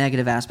media and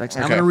negative aspects.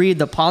 I'm Okay. going to read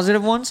the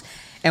positive ones,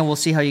 and we'll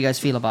see how you guys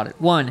feel about it.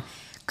 One,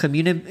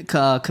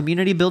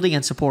 community building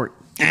and support.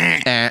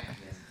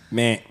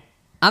 Man.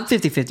 I'm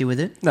 50-50 with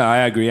it. No, I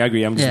agree.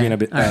 I'm just Yeah. being a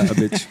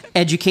bitch.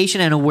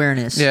 Education and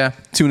awareness. Yeah,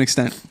 To an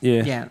extent.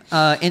 Yeah.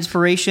 Yeah.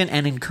 Inspiration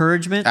and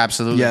encouragement.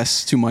 absolutely.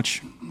 Yes, too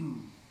much.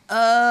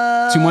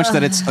 Too much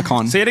that it's a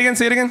con. Say it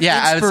again.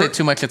 Yeah, I would say Inspir-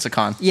 too much. It's a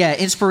con. Yeah,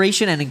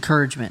 inspiration and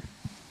encouragement.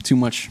 Too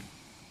much.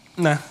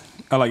 Nah,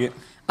 I like it.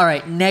 All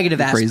right, negative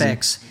Crazy.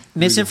 aspects.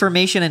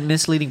 Misinformation and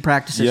misleading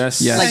practices.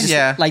 Yes.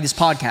 Yes. Like this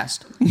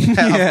podcast.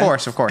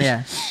 Of course.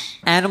 Yeah.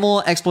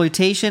 Animal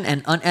exploitation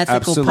and unethical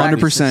Absolutely.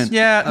 practices. 100%.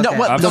 Yeah. No. Okay.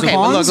 What, Absolutely. okay.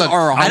 Look. Cons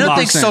are I don't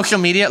think 100%. social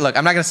media. Look,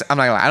 I'm not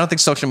gonna lie. I don't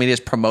think social media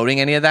is promoting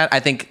any of that. I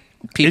think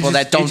people It's just-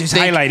 that don't it's just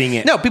think, highlighting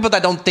it. No, people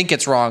that don't think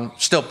it's wrong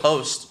still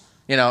post.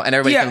 You know, and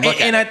everybody Yeah, can look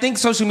and at I it. think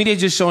social media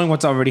is just showing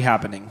what's already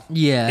happening.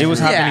 Yeah. It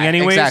was Yeah, happening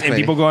anyways, exactly. and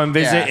people go and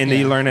visit, Yeah, and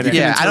they learn it.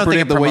 Yeah, I don't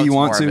think it the way you promotes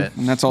want more to, of it.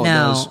 and that's all it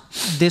does. Now,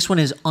 this one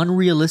is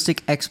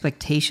unrealistic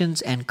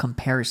expectations and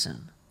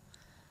comparison.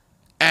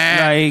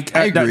 Like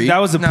I agree. that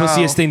was the No.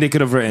 pussiest thing they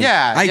could have written.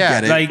 Yeah, I yeah.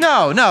 get it. Like-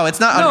 no,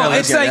 it's not No,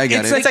 unrealistic. it's like I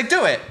get it's it. It's like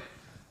do it.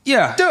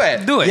 Yeah. Do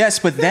it. Do it. Yes,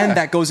 but then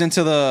that goes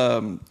into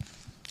the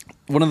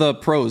one of the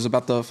pros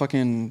about the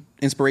fucking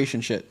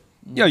inspiration shit.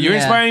 Yeah, you're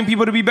inspiring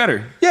people to be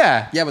better.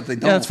 Yeah. Yeah, but they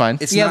don't. Yeah, that's fine.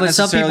 It's Yeah, not but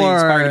some necessarily people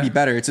inspiring are- to be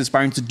better. It's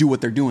inspiring to do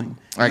what they're doing.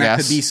 I And that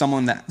guess. could be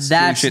someone that's doing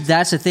That's shit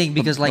the thing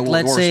because like the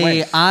let's worst say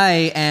way.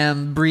 I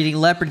am breeding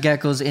leopard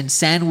geckos in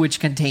sandwich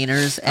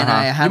containers and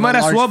I have You might a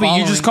as large well be. You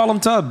following. just call them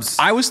tubs.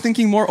 I was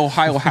thinking more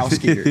Ohio House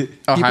Gator. Ohio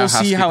People House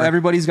see how Gator.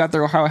 everybody's got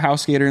their Ohio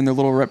House Gator and their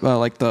little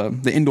like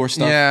the indoor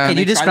stuff. Yeah. Can And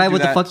you they try to describe do what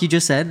the that. fuck you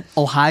just said?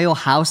 Ohio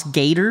House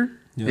Gator?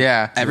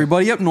 Yeah.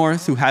 Everybody up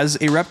north who has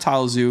a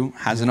reptile zoo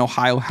has an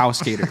Ohio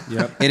House Gator.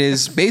 Yep. It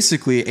is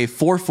basically a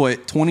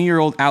 4-foot,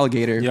 20-year-old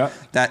alligator Yep.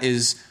 that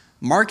is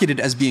marketed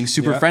as being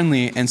super Yep.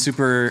 friendly and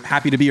super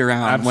happy to be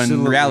around. When in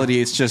Absolutely.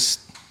 reality, it's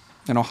just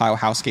an Ohio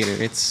House Gator.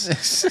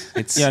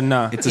 It's Yeah,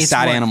 nah. It's a It's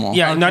sad what? animal.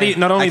 Yeah, Okay.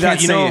 not only I that,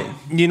 can't say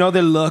you know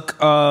the look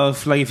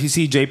of like if you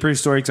see J.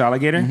 Prehistoric's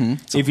alligator,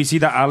 if you see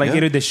the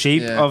alligator, the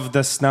shape Yeah. of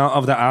the snout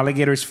of the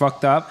alligator is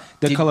fucked up,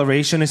 the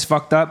coloration is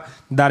fucked up.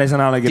 That is an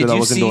alligator that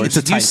was endorsed.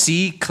 a Did you type.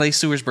 see Clay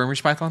Stewart's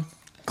Burmese python?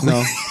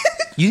 No,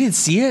 You didn't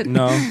see it?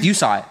 No. You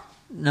saw it.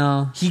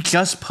 No. He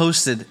just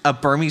posted a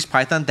Burmese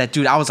python that,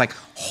 dude, I was like,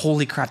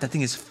 holy crap, that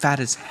thing is fat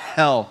as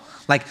hell.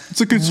 Like,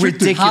 It's a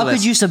constrictor. ridiculous. How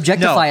could you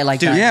subjectify it like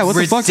dude, that? Yeah, what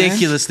the fuck, man?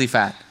 ridiculously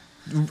fat.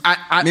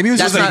 Maybe it was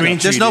that's just a not, green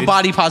there's tree, no dude.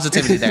 body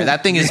positivity there.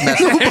 That thing is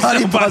messed up.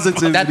 Body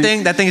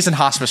positivity. That thing is in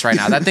hospice right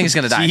now. That thing is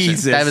gonna die. soon.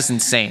 Jesus. That was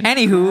insane.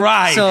 Anywho,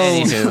 Right. so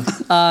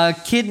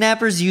Anywho.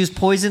 kidnappers use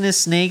poisonous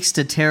snakes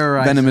to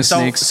terrorize. Venomous So,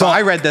 snakes. so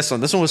I read this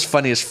one. This one was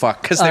funny as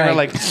fuck because they All were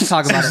right, like,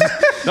 talk about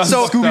it.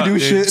 so Scooby-Doo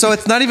shit. So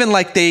it's not even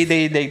like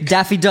they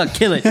Daffy Duck,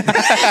 kill it.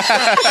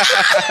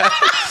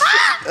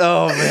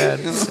 Oh man,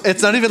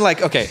 it's not even like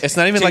it's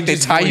not even like they Change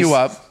his tie you voice.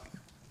 up.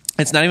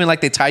 It's not even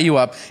like they tie you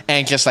up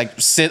and just like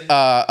sit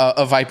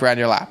a viper on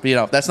your lap. You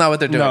know, that's not what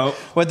they're doing. No.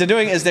 What they're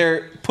doing is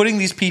they're putting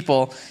these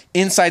people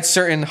inside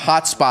certain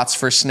hot spots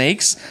for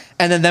snakes,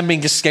 and then them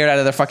being just scared out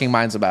of their fucking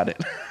minds about it.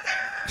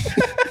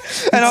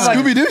 And I'm like,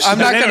 Scooby-Doo shit. I'm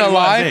not That's gonna literally what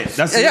lie. it is.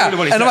 That's Yeah, literally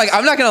what he and I'm said. like,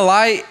 I'm not gonna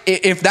lie.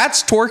 If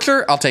that's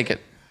torture, I'll take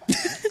it.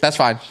 That's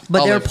fine. But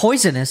I'll they're live.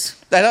 poisonous.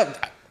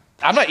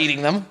 I'm not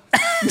eating them.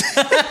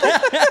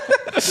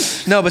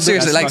 No, but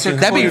seriously, like That's fucking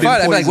that'd be horrible.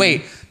 fun. I'd be like, Poison.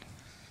 wait,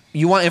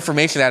 you want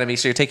information out of me,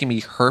 so you're taking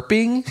me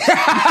herping?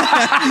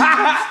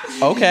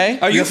 Okay.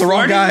 Are you the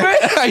wrong flirting guy.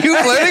 with? Are you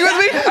flirting with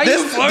me?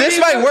 This flirting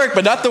might work,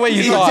 but not the way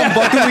you thought.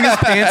 Buckling his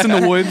pants in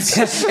the woods.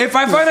 If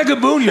I find a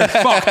gaboon, you're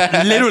fucked.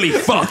 Literally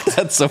fucked.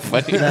 That's so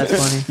funny. That's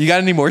funny. You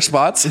got any more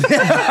spots?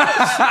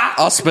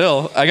 I'll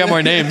spill. I got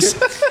more names.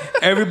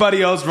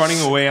 Everybody else running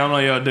away. I'm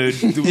like, yo, dude,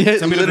 send me to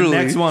the literally.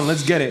 next one.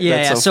 Let's get it. Yeah,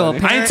 That's yeah. so So,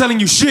 funny. I ain't telling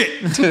you shit.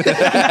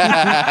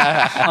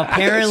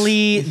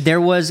 apparently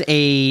there was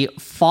a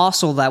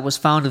fossil that was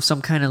found of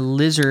some kind of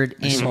lizard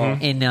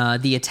in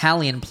the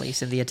Italian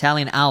place in the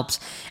Italian Alps,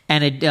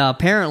 and it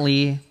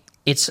apparently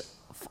it's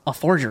a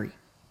forgery.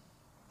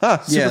 Huh.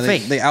 Yeah, Super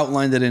fake. they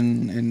outlined it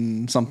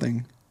in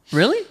something.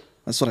 Really?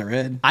 That's what I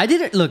read. I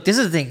didn't look. This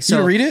is the thing.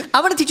 So read it?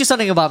 I'm gonna teach you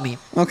something about me,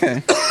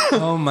 Okay.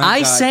 Oh my I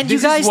god. send you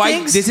This is guys why-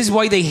 things? This is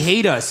why they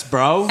hate us,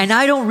 bro. and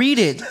I don't read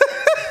it.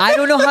 I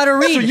don't know how to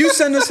read. So you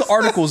send us the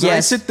articles, and I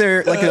Yes. sit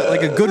there like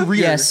a good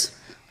reader, Yes.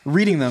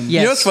 reading them. Yes.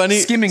 You know what's funny?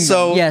 Skimming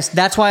So them. Yes,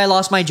 that's why I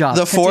lost my job.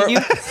 the four,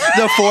 Continue.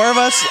 the four of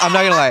us. I'm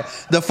not gonna lie.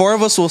 The four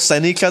of us will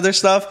send each other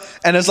stuff,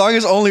 and as long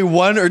as only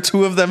one or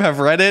two of them have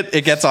read it,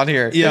 it gets on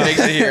here. yeah, It makes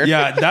it here.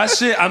 yeah, that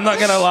shit. I'm not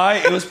gonna lie.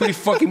 It was pretty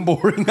fucking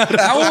boring.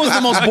 That one was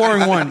the most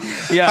boring one.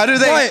 Yeah. How do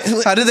they?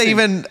 But- How do they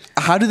even?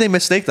 How do they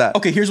mistake that?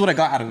 Okay, here's what I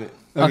got out of it.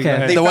 Okay. go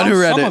ahead. They The one found who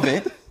read some it. of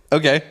it,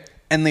 Okay.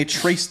 and they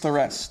traced the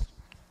rest.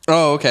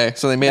 Oh, okay.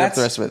 So they made up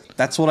the rest of it.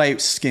 That's what I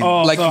skimmed.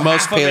 Oh, Like so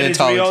most half of it is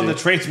real, paleontology. the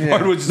trace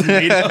part was just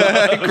made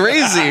up.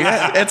 Crazy.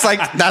 It's like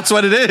that's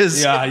what it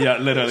is. Yeah, yeah,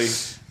 literally.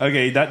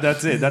 Okay,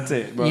 that's it. That's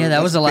it, bro. Yeah,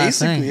 that was the last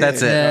basically thing. it.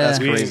 That's it. Yeah. That's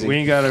we, crazy. we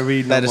ain't gotta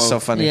read. That no is more. so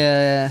funny.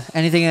 Yeah.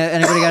 Anything?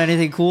 Anybody got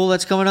anything cool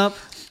that's coming up?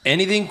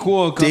 Anything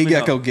cool? Day Coming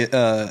gecko up? get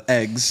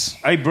eggs.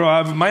 Hey,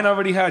 bro, mine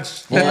already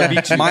hatched. Yeah. I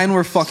beat you. Mine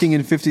were fucking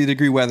in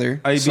 50-degree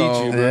weather. I beat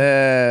so you, bro.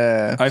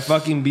 Yeah. I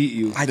fucking beat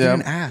you. I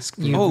didn't ask.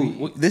 You-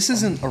 Oh, this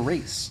isn't a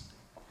race.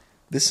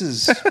 This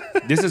is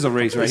This is a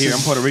race right here.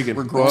 I'm Puerto Rican.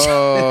 Whoa,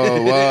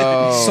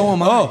 whoa. so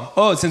am I.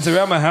 Oh, since they're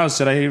at my house,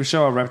 should I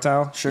show a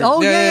reptile? Sure. Oh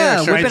Yeah, yeah, yeah,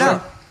 yeah. sure. Whip it Right,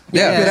 out.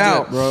 Yeah, Get let's do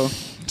out, it. bro.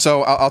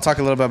 So I'll talk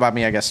a little bit about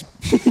me, I guess.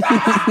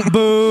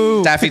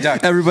 Boo. Daffy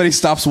Duck. Everybody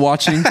stops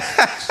watching.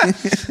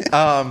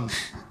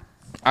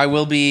 I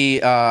will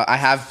be. I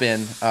have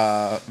been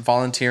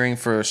volunteering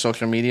for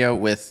social media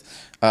with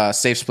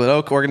Safe Split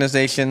Oak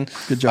organization.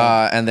 Good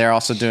job. And they're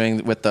also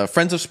doing with the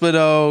Friends of Split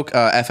Oak,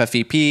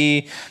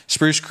 FFEP,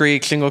 Spruce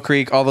Creek, Shingle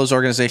Creek, all those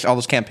organizations, all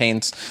those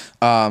campaigns.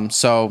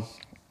 So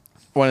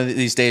one of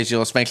these days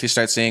you'll eventually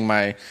start seeing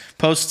my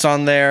posts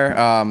on there.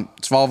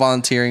 It's all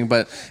volunteering,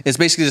 but it's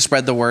basically to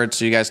spread the word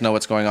so you guys know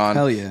what's going on.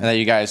 Hell yeah. And that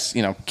you guys,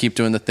 keep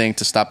doing the thing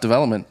to stop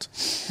development.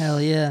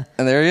 Hell yeah.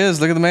 And there he is.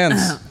 Look at the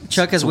man.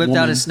 Chuck has whipped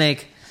out woman. a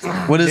snake.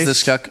 What is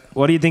this, Chuck?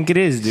 What do you think it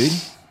is, dude?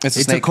 It's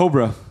a a snake.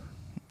 cobra.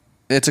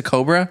 It's a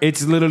cobra.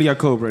 It's literally a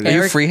cobra. Are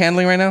you free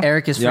handling right now?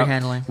 Eric is free Yep.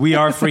 handling. We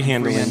are free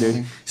handling,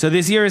 dude. So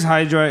this year's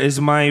Hydra is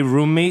my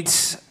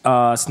roommate's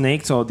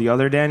snake. So the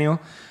other Daniel.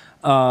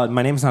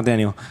 My name's not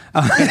Daniel.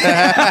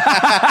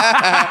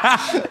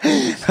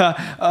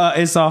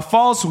 It's a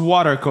false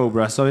water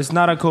cobra. So it's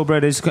not a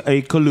cobra. It's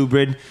a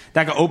colubrid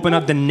that can open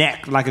up the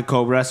neck like a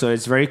cobra. So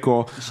it's very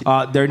cool.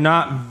 They're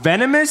not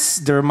venomous.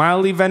 They're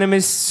mildly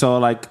venomous. So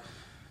like,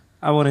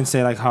 I wouldn't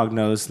say like hog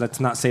nose. Let's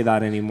not say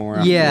that anymore.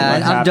 after Yeah, what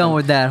I'm happened. done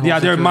with that whole Yeah,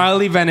 they're situation.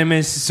 mildly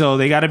venomous. So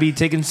they got to be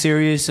taken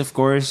serious, of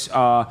course.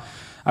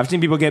 I've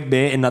seen people get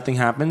bit and nothing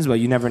happens, but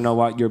you never know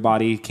what your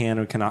body can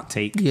or cannot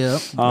take. Yep.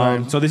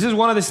 So this is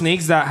one of the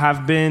snakes that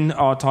have been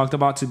talked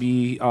about to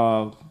be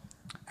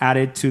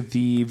added to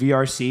the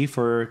VRC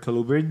for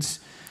colubrids.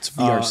 It's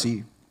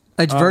VRC.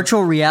 It's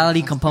virtual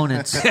reality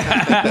components.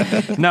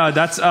 No,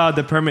 that's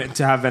the permit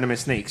to have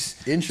venomous snakes.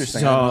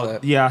 Interesting. I didn't know So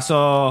that. yeah,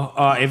 so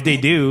if they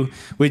do,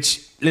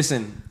 which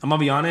listen, I'm gonna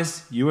be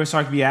honest, you were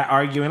starting to be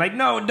arguing like,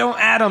 no, don't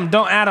add them,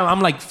 don't add them.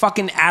 I'm like,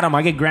 fucking add them.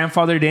 I get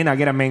grandfathered in. I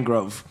get a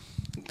mangrove.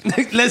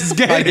 Let's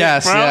get it,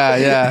 guess, bro.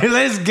 yeah.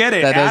 Let's get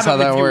it. That is Add 'em how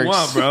that if you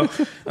works. want,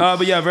 bro.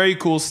 But yeah, very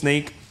cool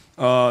snake.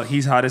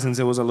 He's had it since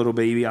it was a little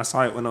baby. I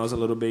saw it when I was a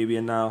little baby,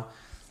 and now,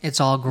 It's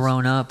all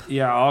grown up.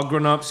 yeah, all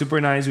grown up, super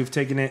nice. We've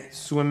taken it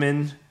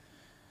swimming.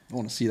 I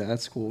want to see that.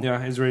 That's cool.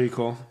 Yeah, it's really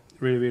cool.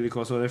 Really, really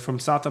cool. So they're from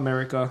South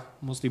America,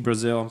 mostly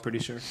Brazil, I'm pretty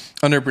sure.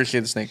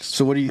 Underappreciated snakes.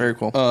 So what do you? Very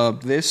cool.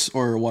 This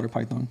or water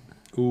python?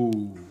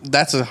 Ooh,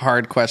 That's a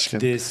hard question.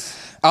 this.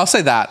 I'll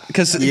say that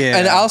because, Yeah.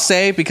 and I'll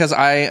say because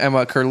I am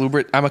a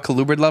colubrid. I'm a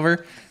colubrid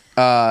lover,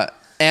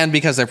 and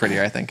because they're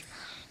prettier. I think.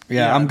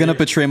 Yeah, I'm gonna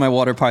betray my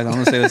water python.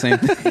 I'm gonna say the same.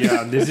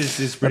 Yeah, this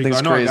is pretty cool. thing's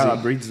I know a guy crazy.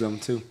 that breeds them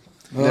too.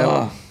 Yeah.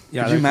 Yeah, Could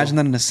you they're imagine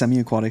that in a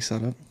semi-aquatic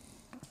setup?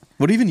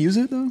 Would you even use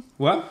it though?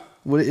 What?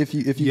 Would it, if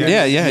you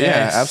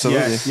Yeah,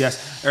 absolutely.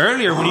 Yes.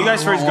 Earlier, when you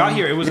guys first got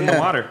here, it was in the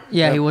water.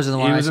 Yeah, he was in the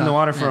water. He was in I the saw.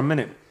 water for a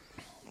minute.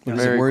 Is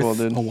Very it worth cool,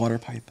 dude. a water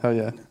python? Hell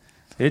yeah.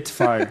 It's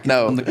fire.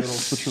 No. On the good old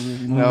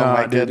switcheroo. No, Nah,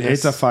 my dude, goodness.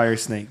 it's a fire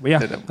snake. But yeah,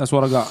 Dude. that's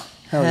what I got.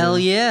 Hell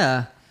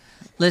yeah.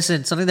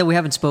 Listen, something that we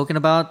haven't spoken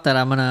about that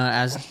I'm gonna,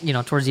 as you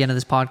know, towards the end of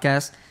this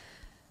podcast.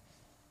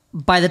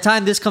 By the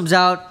time this comes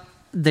out,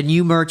 the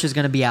new merch is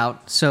going to be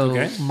out. So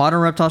Okay.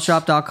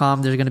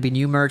 modernreptileshop.com, there's going to be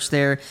new merch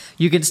there.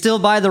 You can still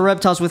buy the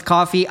Reptiles with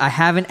Coffee. I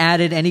haven't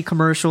added any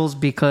commercials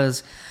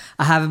because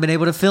I haven't been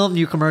able to film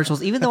new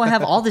commercials, even though I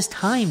have all this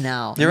time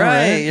now. You're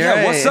right. You're Yeah,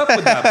 right. what's up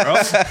with that,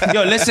 bro?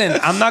 Yo, listen,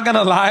 I'm not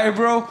gonna lie,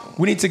 bro.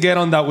 We need to get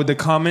on that with the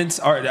comments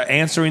or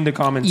answering the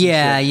comments. and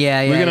Yeah, shit.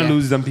 yeah, We're yeah, gonna yeah.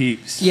 lose them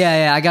peeps.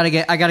 Yeah, I gotta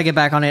get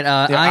back on it.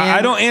 Yeah,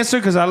 I don't answer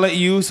because I let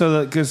you, so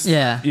that because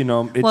Yeah. you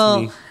know it's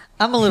well, me.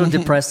 I'm a little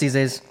depressed these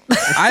days.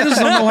 I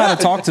just don't know how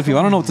to talk to people.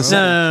 I don't know what to say.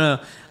 No.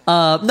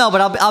 No, but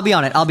I'll be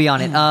on it. I'll be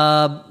on it.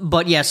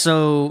 But yeah,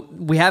 so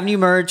we have new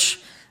merch.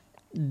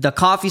 The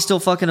coffee's still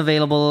fucking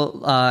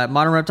available.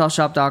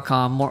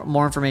 ModernReptileShop.com.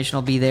 More information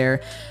will be there.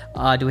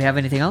 Do we have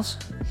anything else?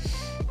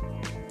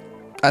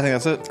 I think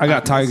that's it. I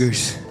got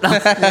tigers.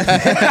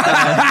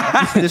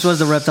 This was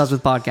the Reptiles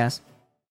with Podcast.